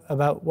spoke up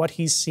about what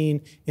he's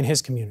seen in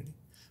his community,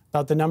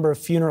 about the number of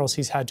funerals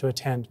he's had to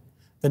attend,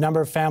 the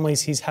number of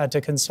families he's had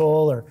to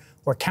console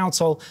or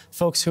counsel,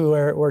 folks who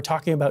were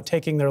talking about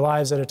taking their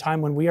lives at a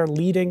time when we are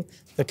leading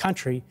the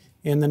country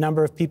in the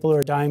number of people who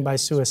are dying by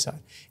suicide.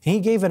 And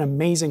he gave an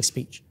amazing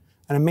speech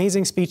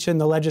in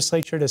the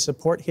legislature to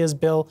support his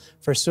bill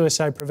for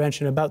suicide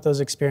prevention about those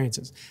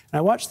experiences. And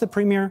I watched the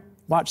Premier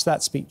watch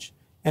that speech,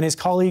 and his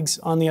colleagues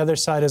on the other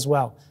side as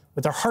well,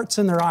 with their hearts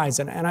in their eyes.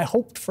 And I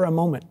hoped for a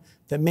moment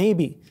that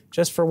maybe,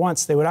 just for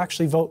once, they would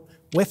actually vote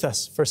with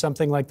us for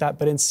something like that.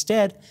 But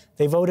instead,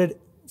 they voted,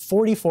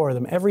 44 of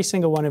them, every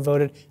single one had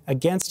voted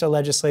against a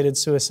legislated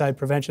suicide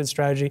prevention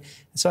strategy.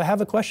 And so I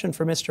have a question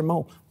for Mr.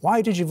 Moe.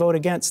 Why did you vote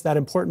against that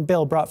important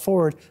bill brought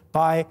forward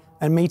by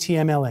a Métis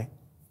MLA?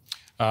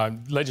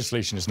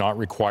 Legislation is not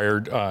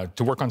required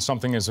to work on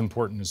something as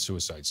important as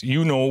suicides.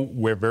 You know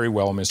very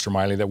well, Mr.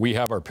 Meili, that we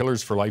have our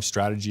Pillars for Life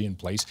strategy in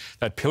place.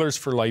 That Pillars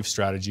for Life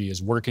strategy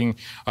is working,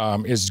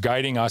 is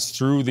guiding us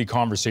through the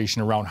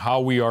conversation around how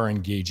we are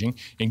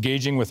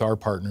engaging with our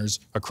partners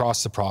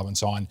across the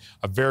province on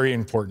a very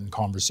important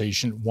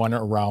conversation, one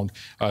around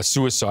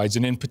suicides,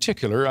 and in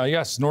particular,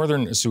 yes,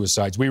 northern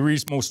suicides. We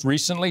most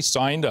recently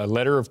signed a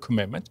letter of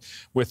commitment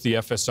with the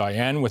FSI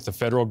and with the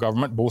federal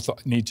government. Both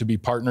need to be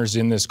partners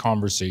in this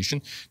conversation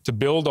to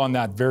build on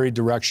that very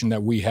direction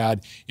that we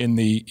had in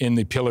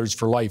the Pillars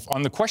for Life.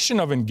 On the question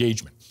of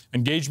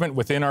engagement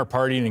within our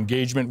party and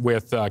engagement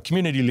with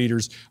community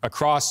leaders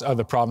across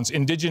the province,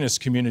 Indigenous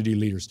community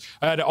leaders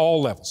at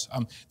all levels.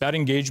 That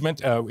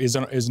engagement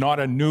is not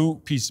a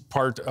new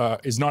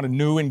is not a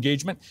new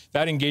engagement.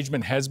 That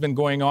engagement has been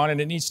going on,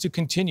 and it needs to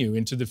continue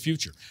into the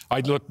future.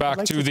 I'd look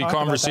back to the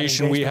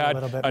conversation we had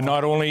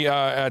not only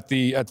at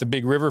the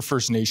Big River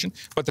First Nation,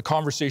 but the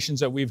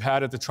conversations that we've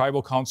had at the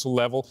tribal council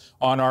level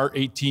on our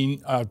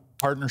 18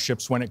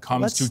 partnerships when it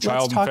comes to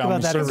child and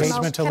family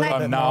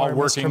services. Now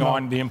working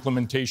on the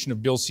implementation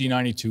of Bill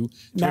C-92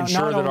 to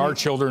ensure that our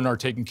children are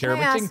taken care of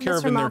and taken care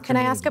of in their community. Can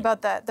I ask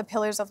about the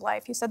Pillars of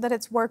Life? You said that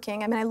it's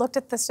working. I mean, I looked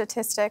at the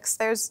statistics.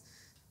 There's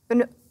been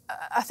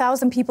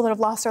 1,000 people that have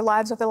lost their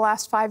lives over the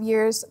last 5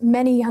 years,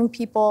 many young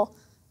people,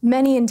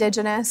 many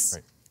Indigenous.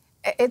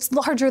 Right. It's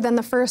larger than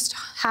the first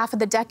half of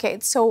the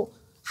decade. So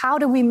how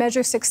do we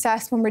measure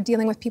success when we're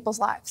dealing with people's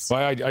lives?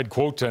 Well, I'd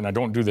quote, and I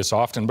don't do this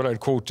often, but I'd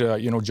quote,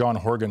 John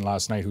Horgan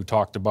last night, who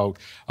talked about,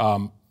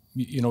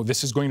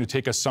 this is going to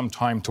take us some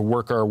time to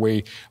work our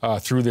way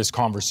through this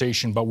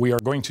conversation, but we are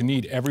going to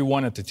need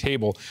everyone at the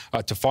table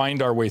to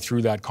find our way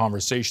through that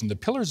conversation. The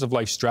Pillars of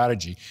Life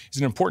strategy is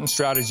an important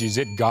strategy as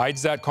it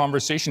guides that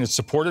conversation. It's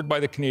supported by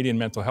the Canadian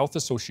Mental Health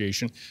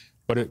Association,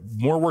 but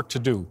more work to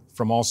do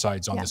from all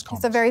sides on this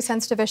conversation. It's a very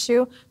sensitive issue.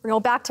 We're going to go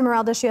back to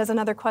Meralda. She has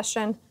another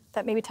question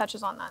that maybe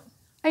touches on that.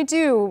 I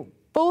do.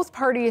 Both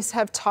parties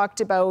have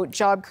talked about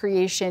job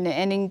creation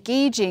and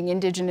engaging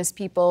Indigenous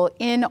people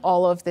in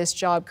all of this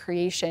job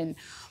creation.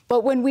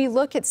 But when we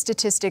look at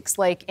statistics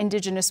like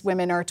Indigenous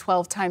women are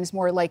 12 times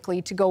more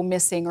likely to go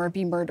missing or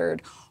be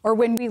murdered, or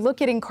when we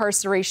look at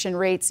incarceration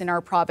rates in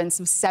our province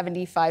of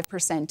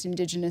 75%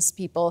 Indigenous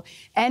people,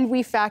 and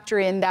we factor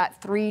in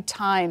that 3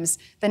 times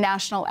the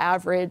national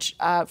average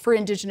for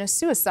Indigenous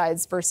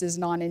suicides versus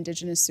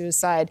non-Indigenous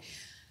suicide,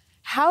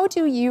 how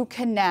do you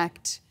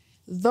connect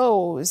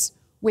those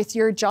with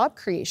your job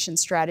creation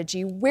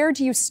strategy? Where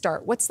do you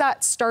start? What's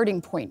that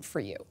starting point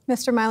for you?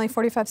 Mr. Meili,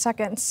 45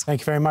 seconds.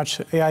 Thank you very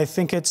much. Yeah, I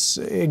think it's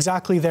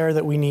exactly there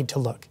that we need to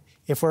look.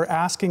 If we're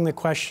asking the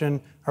question,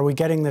 are we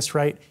getting this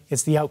right?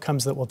 It's the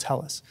outcomes that will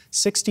tell us.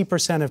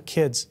 60% of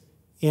kids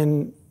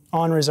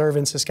on reserve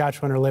in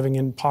Saskatchewan are living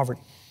in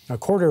poverty. A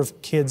quarter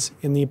of kids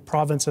in the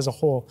province as a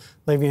whole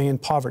living in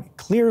poverty.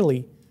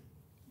 Clearly,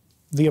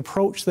 the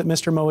approach that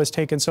Mr. Moe has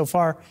taken so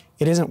far,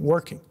 it isn't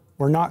working.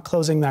 We're not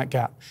closing that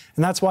gap.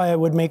 And that's why I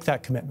would make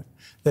that commitment,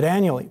 that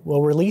annually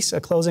we'll release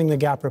a Closing the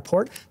Gap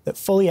report that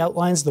fully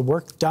outlines the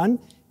work done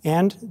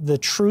and the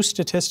true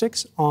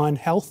statistics on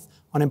health,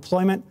 on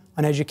employment,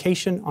 on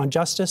education, on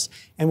justice,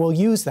 and we'll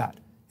use that.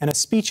 And a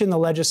speech in the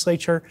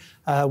legislature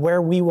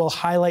where we will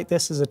highlight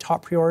this as a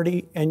top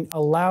priority and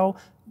allow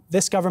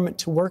this government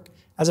to work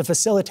as a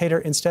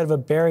facilitator instead of a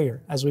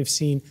barrier, as we've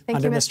seen Thank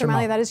under you, Mr.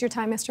 Meili. Mo. That is your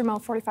time, Mr. Mo.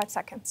 45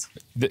 seconds.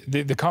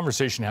 The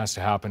conversation has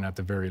to happen at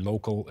the very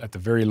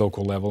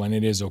local level, and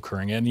it is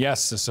occurring. And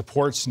yes, the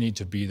supports need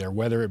to be there,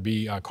 whether it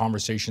be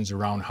conversations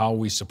around how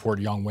we support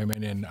young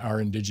women in our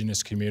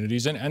Indigenous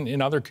communities and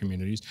in other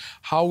communities,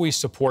 how we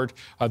support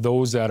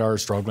those that are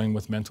struggling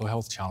with mental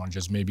health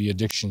challenges, maybe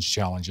addictions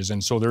challenges.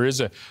 And so there is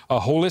a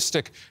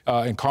holistic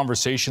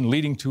conversation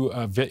leading to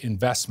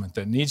investment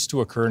that needs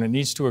to occur, and it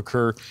needs to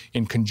occur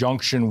in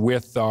conjunction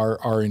with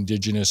our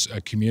Indigenous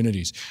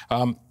communities.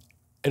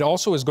 It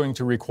also is going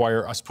to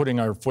require us putting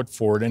our foot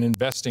forward and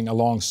investing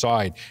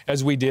alongside,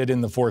 as we did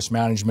in the forest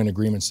management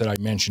agreements that I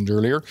mentioned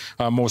earlier.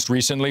 Most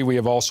recently, we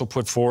have also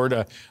put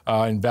forward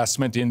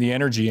investment in the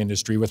energy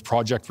industry with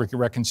Project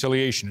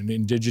Reconciliation, an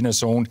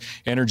Indigenous-owned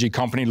energy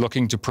company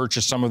looking to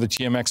purchase some of the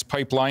TMX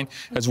pipeline,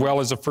 as well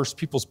as a First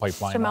Peoples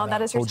pipeline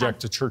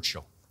project to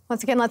Churchill.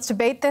 Once again, let's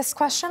debate this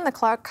question. The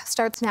clock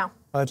starts now.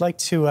 I'd like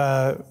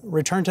to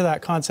return to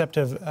that concept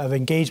of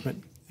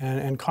engagement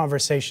and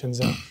conversations.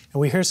 And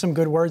we hear some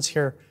good words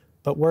here,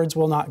 but words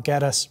will not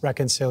get us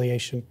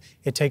reconciliation.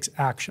 It takes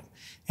action.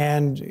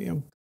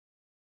 And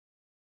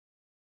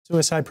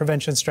suicide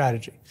prevention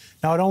strategy.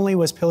 Not only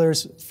was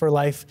Pillars for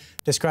Life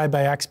described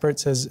by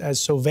experts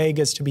as so vague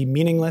as to be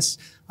meaningless,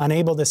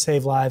 unable to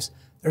save lives,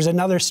 there's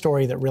another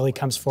story that really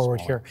comes forward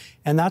here.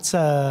 And that's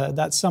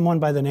someone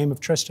by the name of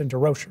Tristan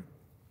DeRocher.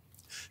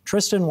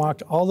 Tristan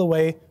walked all the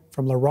way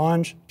from La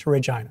Ronge to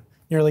Regina,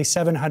 nearly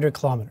 700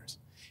 kilometers.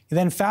 He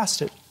then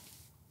fasted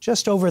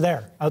just over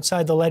there,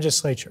 outside the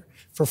legislature,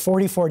 for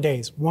 44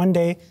 days, one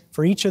day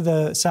for each of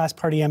the Sask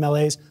Party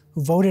MLAs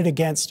who voted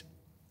against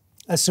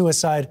a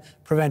suicide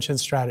prevention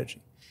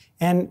strategy.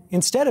 And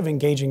instead of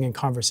engaging in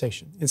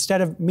conversation,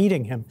 instead of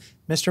meeting him,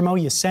 Mr. Mo,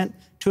 you sent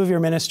two of your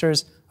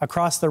ministers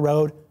across the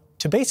road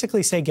to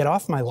basically say, get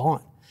off my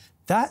lawn.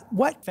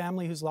 What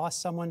family who's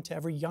lost someone, to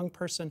every young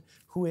person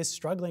who is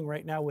struggling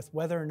right now with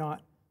whether or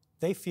not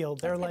they feel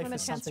their life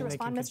is something they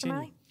can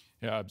continue?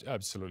 Yeah,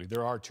 absolutely.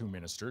 There are two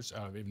ministers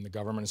in the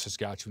government of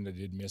Saskatchewan that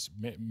did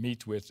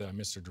meet with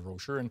Mr.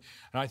 DeRocher, and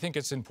I think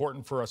it's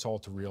important for us all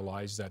to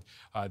realize that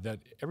that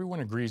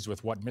everyone agrees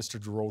with what Mr.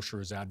 DeRocher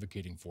is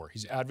advocating for.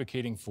 He's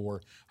advocating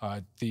for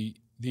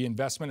the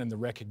investment and the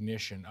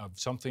recognition of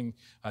something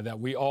that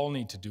we all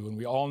need to do, and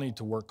we all need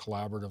to work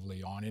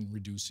collaboratively on in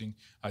reducing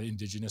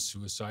Indigenous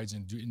suicides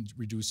and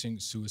reducing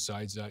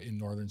suicides in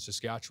northern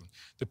Saskatchewan.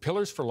 The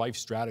Pillars for Life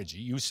strategy,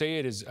 you say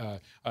it is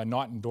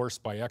not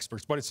endorsed by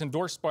experts, but it's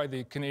endorsed by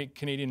the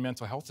Canadian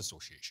Mental Health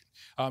Association.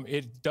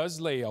 It does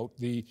lay out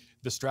the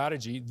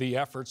strategy, the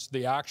efforts,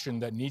 the action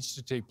that needs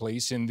to take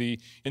place in the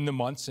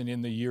months and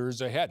in the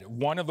years ahead.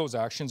 One of those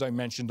actions I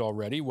mentioned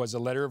already was a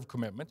letter of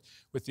commitment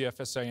with the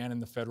FSIN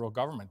and the federal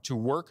government to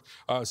work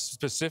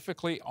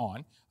specifically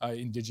on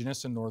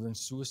Indigenous and northern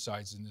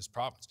suicides in this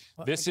province.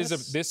 Well, this is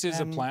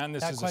a plan.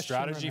 This is a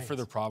strategy for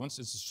the province.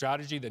 It's a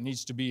strategy that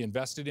needs to be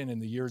invested in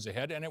the years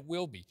ahead, and it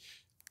will be.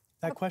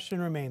 That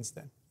question remains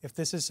then. If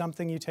this is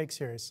something you take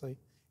seriously,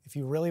 if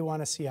you really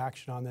want to see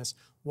action on this,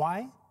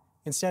 why,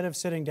 instead of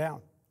sitting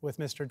down with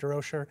Mr.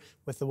 DeRocher,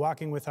 with the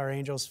Walking with Our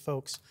Angels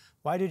folks,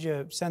 why did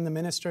you send the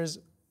ministers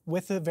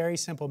with a very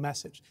simple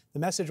message? The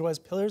message was,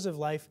 Pillars of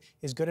Life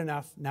is good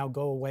enough, now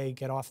go away,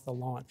 get off the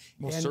lawn.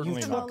 Well,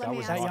 certainly not. That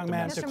was not the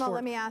message. Mr. Mo,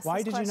 let me ask Why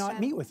this did question. you not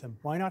meet with him?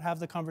 Why not have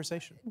the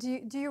conversation?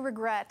 Do you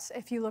regret,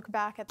 if you look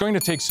back at... It's going to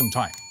take some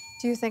time.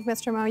 Do you think,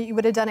 Mr. Mo, you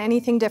would have done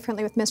anything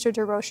differently with Mr.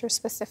 DeRocher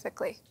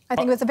specifically? I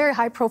think it was a very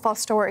high-profile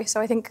story,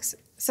 so I think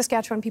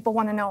Saskatchewan people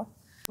want to know.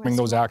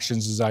 Those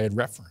actions as I had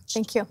referenced.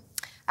 Thank you.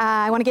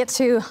 I want to get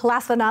to,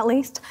 last but not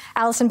least,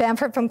 Alison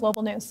Bamford from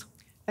Global News.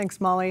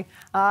 Thanks, Molly.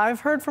 I've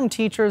heard from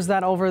teachers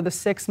that over the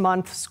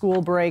 6-month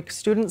school break,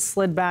 students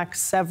slid back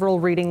several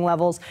reading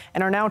levels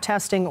and are now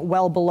testing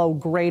well below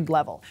grade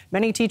level.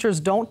 Many teachers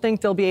don't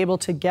think they'll be able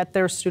to get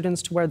their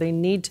students to where they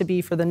need to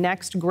be for the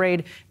next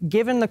grade,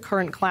 given the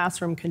current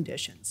classroom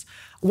conditions.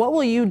 What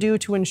will you do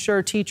to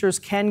ensure teachers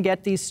can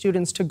get these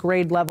students to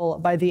grade level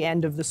by the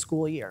end of the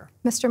school year?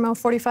 Mr. Mo,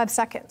 45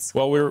 seconds.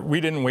 Well, we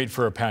didn't wait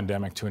for a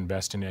pandemic to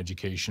invest in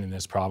education in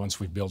this province.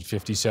 We've built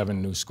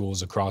 57 new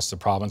schools across the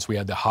province. We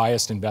had the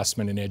highest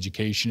investment in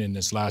education in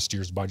this last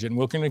year's budget, and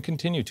we're going to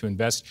continue to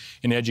invest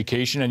in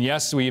education. And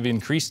yes, we've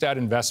increased that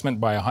investment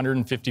by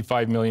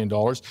 $155 million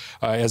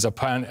as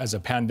a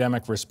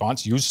pandemic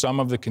response. Use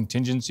some of the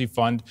contingency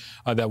fund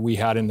that we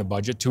had in the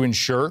budget to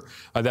ensure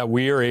that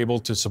we are able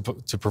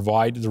to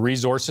provide the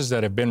resources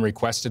that have been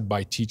requested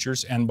by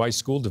teachers and by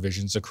school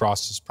divisions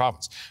across this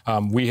province.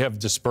 We have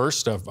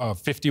dispersed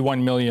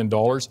 $51 million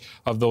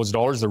of those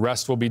dollars. The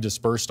rest will be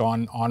dispersed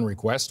on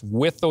request.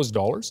 With those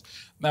dollars,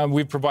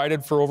 we've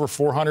provided for over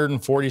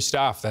 440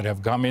 staff that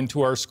have come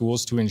into our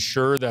schools to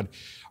ensure that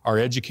our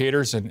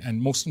educators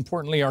and most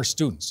importantly our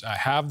students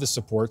have the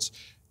supports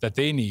that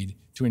they need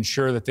to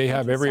ensure that they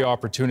have every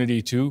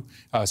opportunity to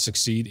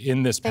succeed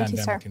in this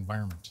pandemic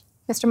environment.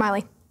 Mr.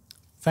 Meili.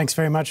 Thanks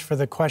very much for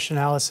the question,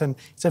 Alison.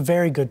 It's a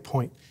very good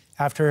point.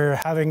 After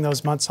having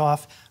those months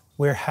off,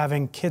 we're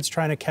having kids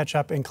trying to catch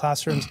up in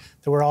classrooms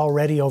that were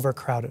already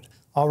overcrowded.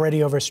 already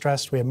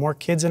overstressed. We have more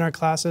kids in our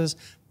classes,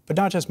 but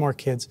not just more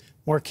kids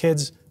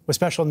with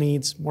special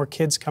needs, more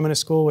kids coming to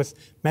school with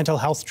mental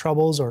health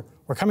troubles or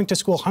coming to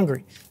school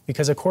hungry,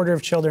 because a quarter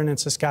of children in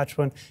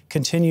Saskatchewan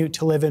continue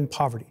to live in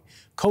poverty.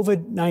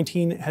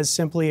 COVID-19 has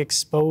simply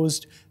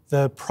exposed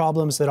the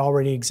problems that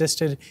already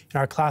existed in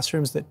our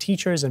classrooms that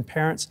teachers and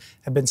parents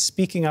have been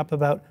speaking up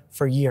about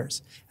for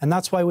years. And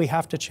that's why we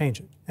have to change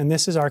it. And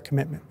this is our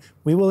commitment.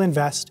 We will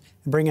invest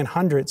and bring in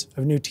hundreds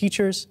of new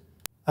teachers,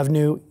 of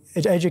new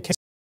education.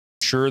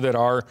 Sure that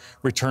our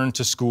return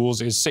to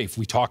schools is safe.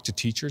 We talked to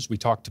teachers, we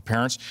talked to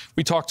parents,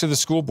 we talked to the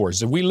school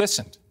boards, and we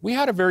listened. We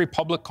had a very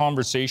public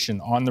conversation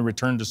on the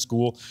return to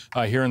school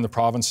here in the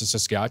province of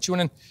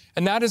Saskatchewan,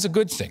 and that is a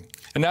good thing.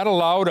 And that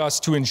allowed us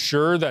to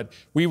ensure that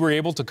we were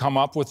able to come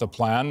up with a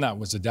plan that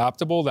was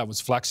adaptable, that was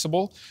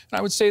flexible, and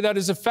I would say that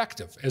is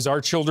effective. As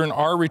our children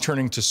are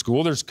returning to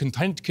school, there's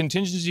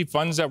contingency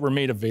funds that were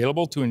made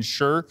available to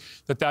ensure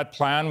that that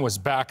plan was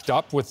backed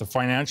up with the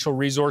financial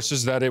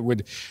resources that it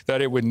would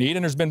need,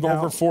 and there's been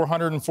over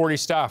 440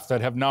 staff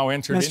that have now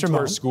entered into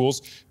our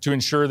schools to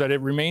ensure that it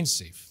remains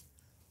safe.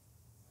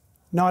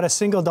 Not a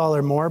single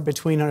dollar more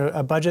between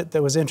a budget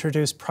that was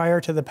introduced prior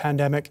to the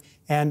pandemic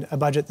and a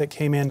budget that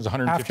came in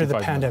after the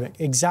pandemic.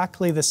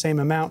 Exactly the same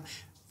amount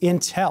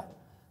until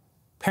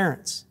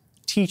parents,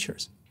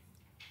 teachers,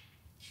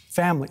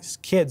 families,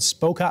 kids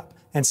spoke up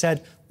and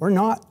said, we're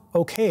not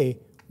okay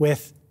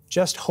with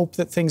just hope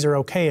that things are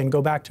okay and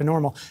go back to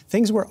normal.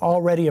 Things were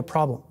already a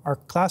problem. Our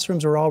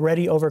classrooms were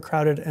already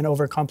overcrowded and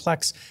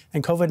overcomplex,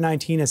 and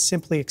COVID-19 has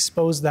simply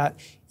exposed that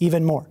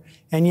even more.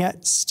 And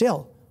yet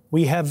still,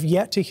 we have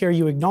yet to hear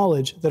you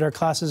acknowledge that our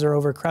classes are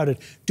overcrowded.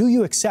 Do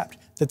you accept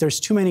that there's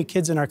too many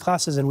kids in our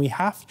classes and we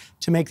have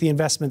to make the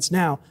investments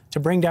now to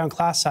bring down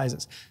class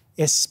sizes,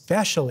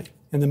 especially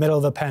in the middle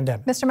of a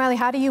pandemic? Mr. Meili,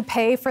 how do you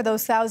pay for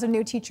those 1,000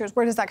 new teachers?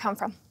 Where does that come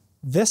from?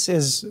 This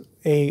is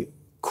a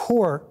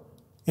core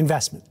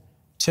investment.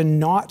 To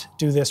not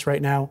do this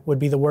right now would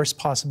be the worst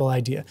possible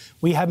idea.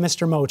 We have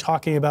Mr. Moe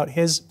talking about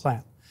his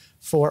plan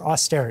for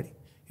austerity.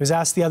 He was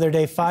asked the other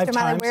day 5 Mr. Meili,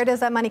 times. where does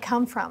that money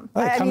come from?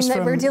 I mean,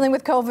 we're dealing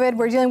with COVID,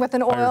 we're dealing with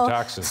an oil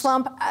taxes.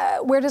 slump.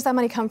 Where does that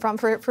money come from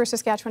for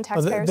Saskatchewan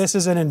taxpayers? Well, this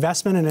is an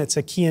investment and it's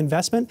a key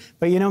investment.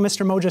 But you know,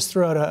 Mr. Moe just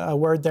threw out a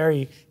word there.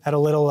 He had a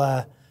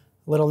little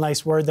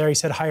nice word there. He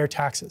said higher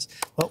taxes.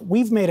 Well,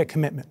 we've made a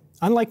commitment.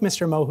 Unlike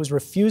Mr. Moe, who's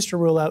refused to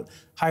rule out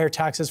higher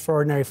taxes for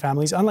ordinary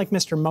families, unlike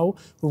Mr. Moe,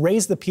 who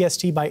raised the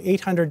PST by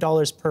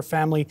 $800 per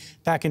family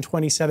back in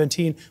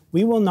 2017,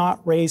 we will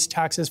not raise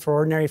taxes for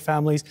ordinary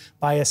families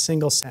by a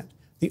single cent.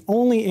 The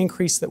only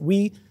increase that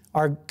we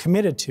are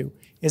committed to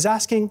is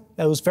asking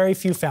those very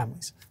few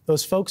families,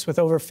 those folks with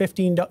over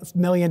 $15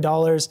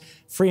 million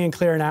free and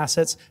clear in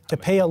assets, to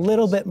pay a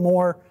little bit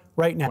more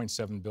right now.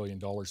 $0.7 billion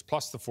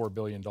plus the $4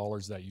 billion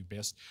that you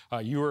missed.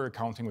 You are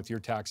accounting with your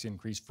tax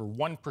increase for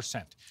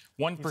 1%.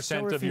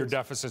 1% of your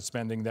deficit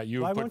spending that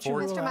you have put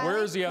forward.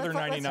 Where is the other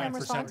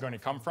 99% going to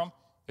come from?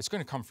 It's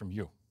going to come from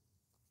you.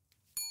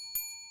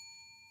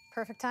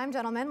 Perfect time,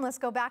 gentlemen. Let's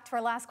go back to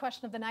our last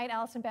question of the night.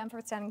 Alison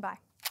Bamforth standing by.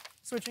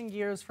 Switching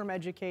gears from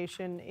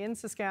education, in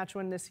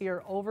Saskatchewan this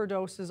year,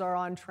 overdoses are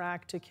on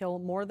track to kill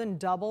more than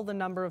double the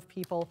number of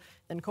people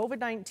than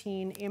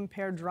COVID-19,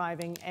 impaired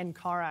driving, and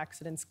car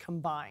accidents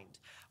combined.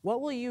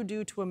 What will you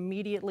do to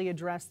immediately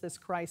address this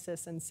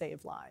crisis and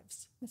save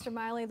lives? Mr.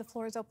 Meili, the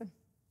floor is open.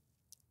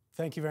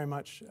 Thank you very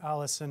much,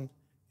 Alison. You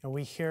know,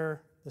 we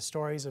hear the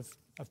stories of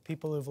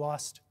people who've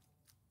lost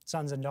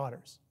sons and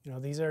daughters. You know,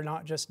 these are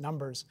not just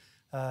numbers,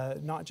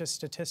 not just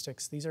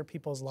statistics. These are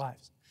people's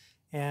lives.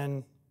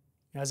 And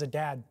as a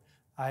dad,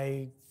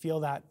 I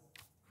feel that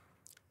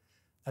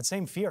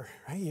same fear,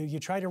 right? You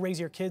try to raise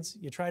your kids,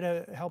 you try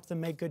to help them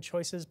make good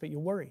choices, but you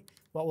worry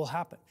what will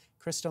happen.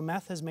 Crystal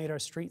meth has made our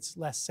streets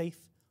less safe.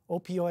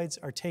 Opioids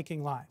are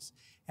taking lives.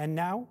 And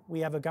now we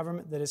have a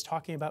government that is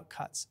talking about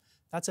cuts.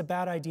 That's a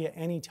bad idea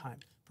anytime.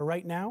 But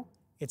right now,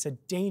 it's a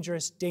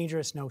dangerous,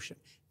 dangerous notion.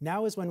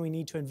 Now is when we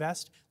need to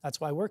invest. That's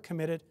why we're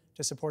committed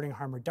to supporting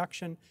harm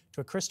reduction,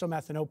 to a crystal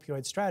meth and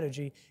opioid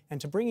strategy, and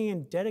to bringing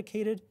in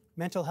dedicated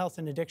mental health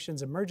and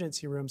addictions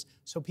emergency rooms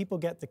so people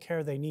get the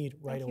care they need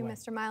right away.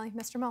 Thank you, Mr. Meili.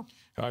 Mr. Moe.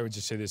 I would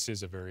just say this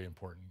is a very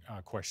important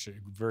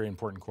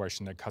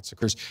question that cuts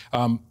across.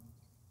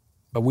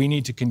 But we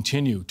need to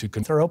continue to...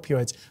 For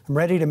opioids, I'm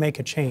ready to make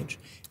a change.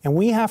 And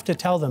we have to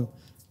tell them,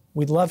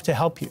 we'd love to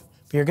help you,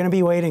 but you're going to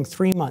be waiting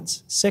 3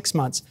 months, 6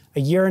 months, a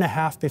year and a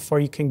half before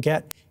you can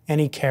get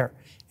any care.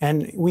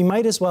 And we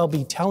might as well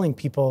be telling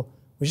people,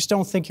 we just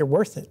don't think you're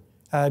worth it.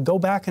 Go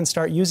back and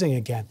start using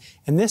again.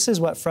 And this is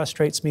what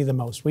frustrates me the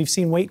most. We've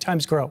seen wait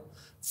times grow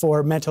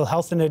for mental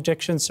health and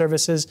addiction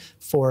services,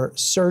 for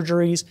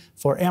surgeries,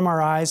 for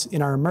MRIs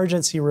in our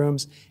emergency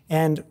rooms.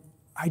 And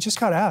I just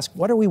got to ask,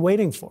 what are we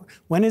waiting for?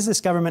 When is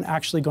this government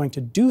actually going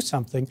to do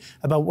something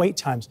about wait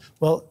times?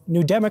 Well,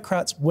 New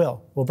Democrats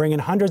will. We'll bring in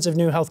hundreds of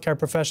new healthcare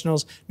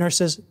professionals,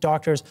 nurses,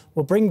 doctors.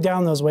 We'll bring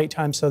down those wait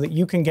times so that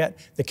you can get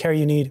the care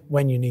you need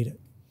when you need it.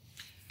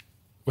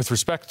 With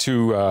respect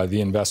to the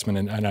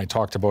investment, and I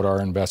talked about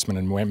our investment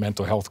in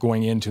mental health,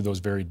 going into those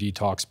very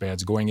detox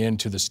beds, going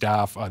into the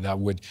staff that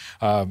would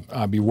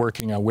be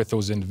working with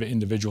those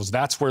individuals,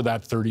 that's where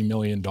that $30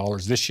 million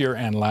this year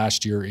and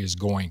last year is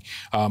going.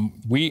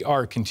 We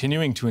are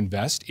continuing to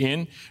invest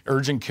in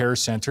urgent care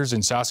centres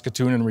in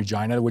Saskatoon and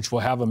Regina, which will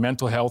have a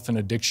mental health and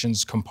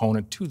addictions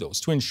component to those,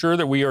 to ensure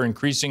that we are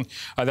increasing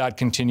that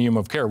continuum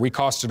of care. We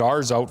costed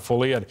ours out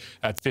fully at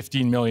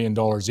 $15 million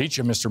each,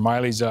 and Mr.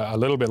 Meili's a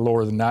little bit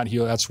lower than that.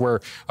 That's where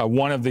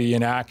one of the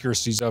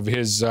inaccuracies of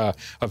his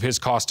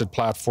costed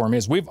platform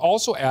is. We've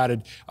also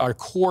added our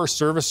core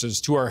services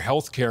to our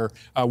healthcare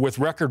with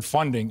record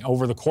funding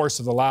over the course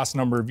of the last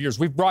number of years.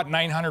 We've brought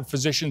 900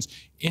 physicians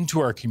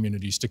into our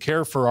communities to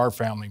care for our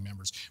family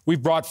members.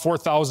 We've brought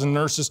 4,000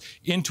 nurses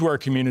into our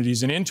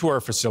communities and into our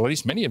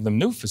facilities, many of them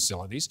new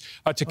facilities,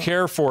 to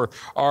care for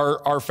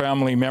our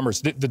family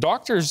members. The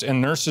doctors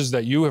and nurses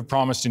that you have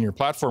promised in your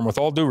platform, with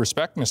all due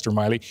respect, Mr.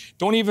 Meili,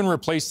 don't even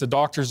replace the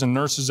doctors and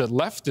nurses that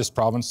left this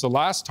province the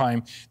last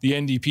time the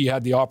NDP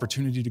had the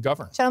opportunity to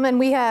govern. Gentlemen,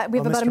 we have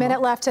about a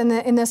minute left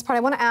in this part. I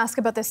want to ask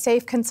about the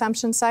safe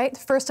consumption site,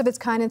 first of its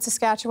kind in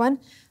Saskatchewan.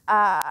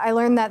 I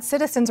learned that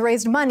citizens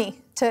raised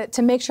money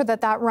to make sure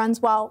that runs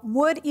well.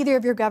 Would either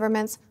of your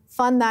governments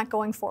fund that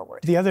going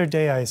forward? The other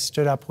day I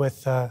stood up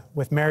with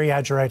Mary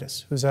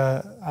Adjeritis, who's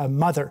a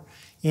mother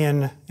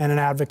and an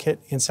advocate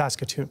in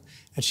Saskatoon,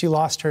 and she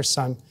lost her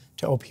son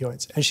to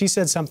opioids. And she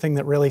said something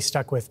that really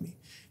stuck with me.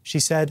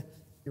 She said,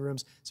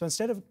 so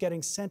instead of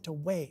getting sent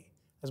away,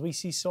 as we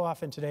see so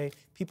often today,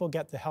 people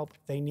get the help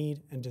they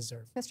need and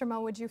deserve. Mr.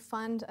 Moe, would you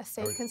fund a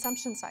safe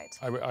consumption site?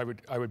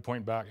 I would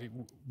point back.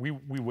 We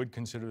would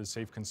consider the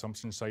safe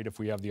consumption site if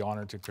we have the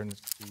honor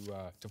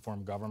to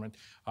form government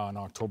on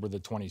October the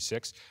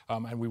 26th,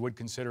 and we would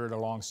consider it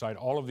alongside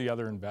all of the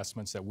other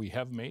investments that we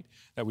have made,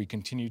 that we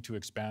continue to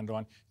expand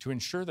on, to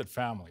ensure that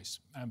families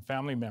and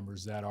family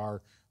members that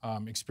are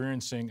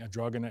experiencing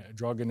drug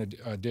and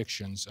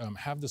addictions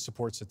have the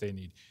supports that they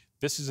need.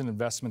 This is an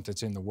investment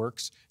that's in the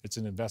works. It's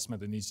an investment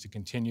that needs to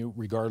continue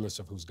regardless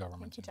of who's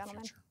government in the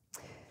future.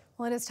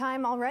 Well, it is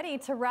time already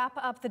to wrap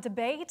up the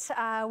debate.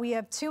 We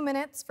have 2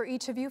 minutes for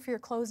each of you for your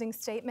closing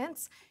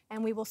statements,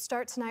 and we will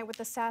start tonight with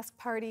the Sask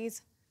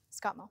parties.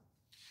 Scott Moe.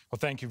 Well,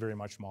 thank you very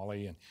much,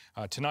 Molly.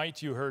 And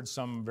tonight you heard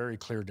some very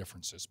clear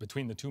differences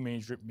between the two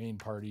main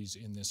parties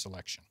in this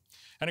election,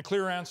 and a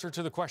clear answer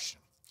to the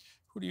question: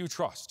 who do you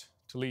trust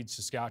to lead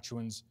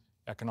Saskatchewan's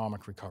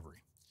economic recovery?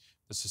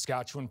 The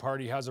Saskatchewan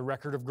Party has a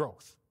record of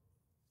growth.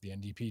 The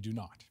NDP do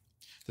not.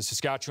 The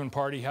Saskatchewan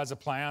Party has a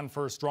plan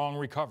for a strong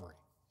recovery.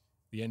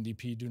 The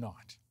NDP do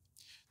not.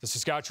 The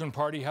Saskatchewan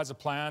Party has a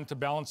plan to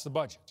balance the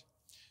budget.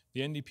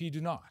 The NDP do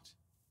not.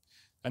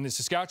 And the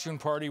Saskatchewan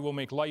Party will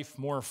make life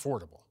more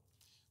affordable,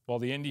 while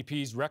the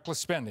NDP's reckless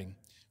spending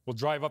will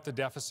drive up the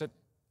deficit,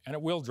 and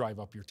it will drive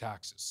up your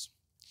taxes.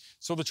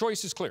 So the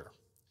choice is clear.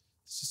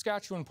 The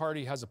Saskatchewan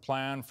Party has a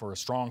plan for a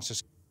strong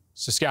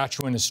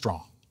Saskatchewan is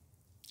strong.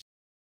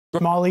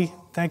 Molly,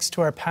 thanks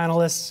to our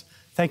panelists.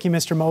 Thank you,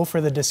 Mr. Moe,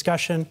 for the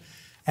discussion.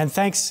 And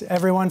thanks,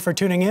 everyone, for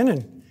tuning in.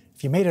 And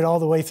if you made it all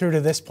the way through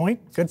to this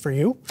point, good for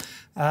you.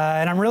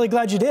 And I'm really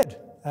glad you did,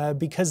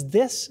 because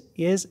this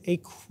is a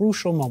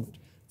crucial moment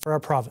for our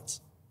province.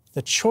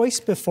 The choice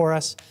before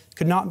us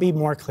could not be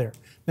more clear.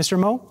 Mr.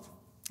 Moe,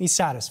 he's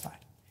satisfied.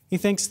 He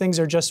thinks things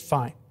are just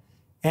fine.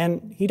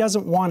 And he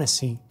doesn't want to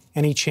see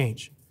any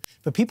change.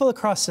 But people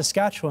across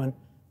Saskatchewan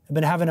have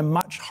been having a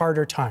much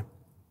harder time.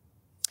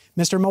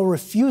 Mr. Moe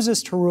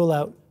refuses to rule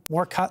out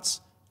more cuts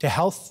to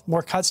health,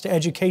 more cuts to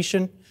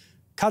education,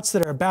 cuts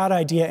that are a bad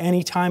idea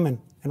anytime and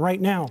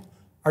right now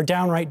are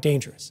downright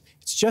dangerous.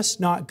 It's just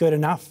not good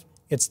enough.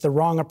 It's the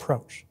wrong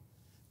approach.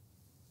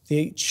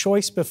 The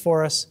choice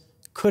before us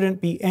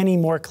couldn't be any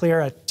more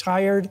clear. A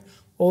tired,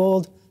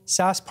 old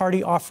Sask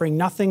party offering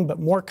nothing but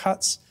more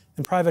cuts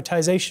and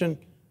privatization,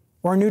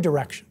 or a new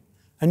direction,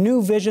 a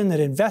new vision that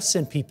invests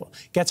in people,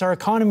 gets our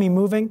economy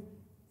moving,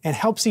 and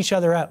helps each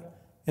other out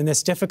in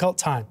this difficult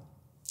time.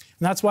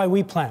 And that's why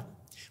we plan.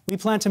 We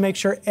plan to make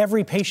sure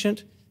every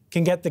patient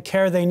can get the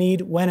care they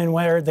need when and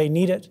where they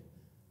need it,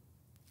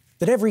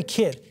 that every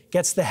kid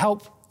gets the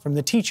help from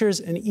the teachers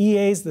and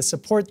EAs, the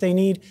support they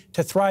need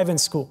to thrive in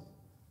school,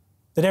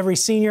 that every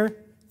senior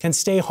can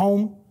stay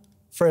home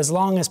for as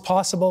long as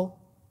possible,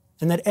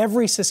 and that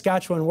every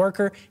Saskatchewan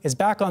worker is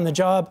back on the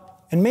job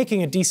and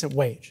making a decent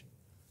wage,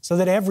 so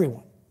that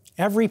everyone,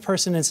 every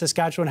person in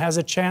Saskatchewan has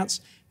a chance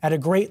at a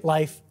great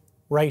life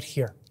right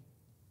here.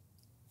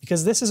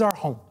 Because this is our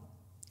home.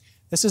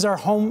 This is our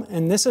home,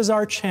 and this is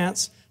our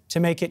chance to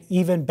make it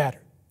even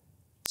better.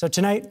 So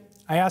tonight,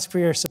 I ask for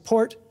your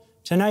support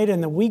tonight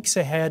and the weeks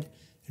ahead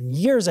and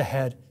years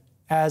ahead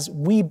as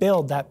we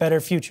build that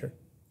better future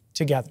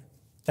together.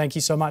 Thank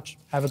you so much.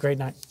 Have a great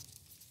night.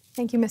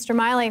 Thank you, Mr.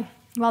 Meili.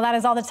 Well, that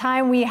is all the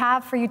time we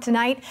have for you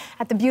tonight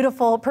at the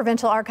beautiful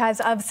Provincial Archives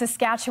of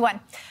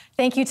Saskatchewan.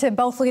 Thank you to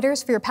both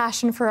leaders for your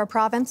passion for our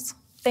province.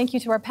 Thank you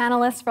to our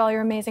panelists for all your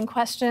amazing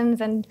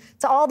questions, and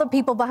to all the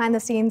people behind the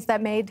scenes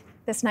that made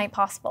this night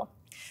possible.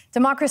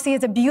 Democracy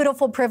is a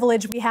beautiful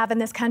privilege we have in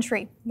this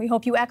country. We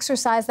hope you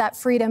exercise that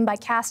freedom by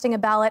casting a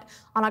ballot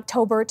on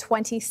October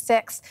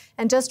 26th.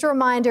 And just a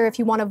reminder, if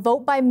you want to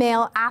vote by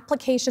mail,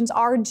 applications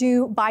are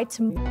due by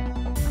tomorrow.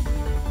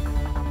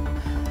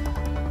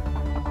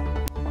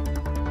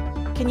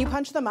 Can you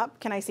punch them up?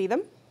 Can I see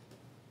them?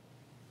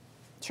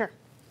 Sure.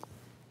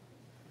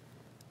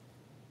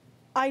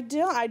 I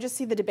just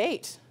see the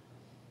debate.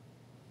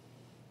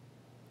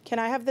 Can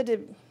I have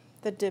the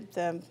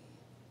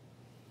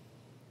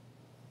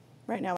right now?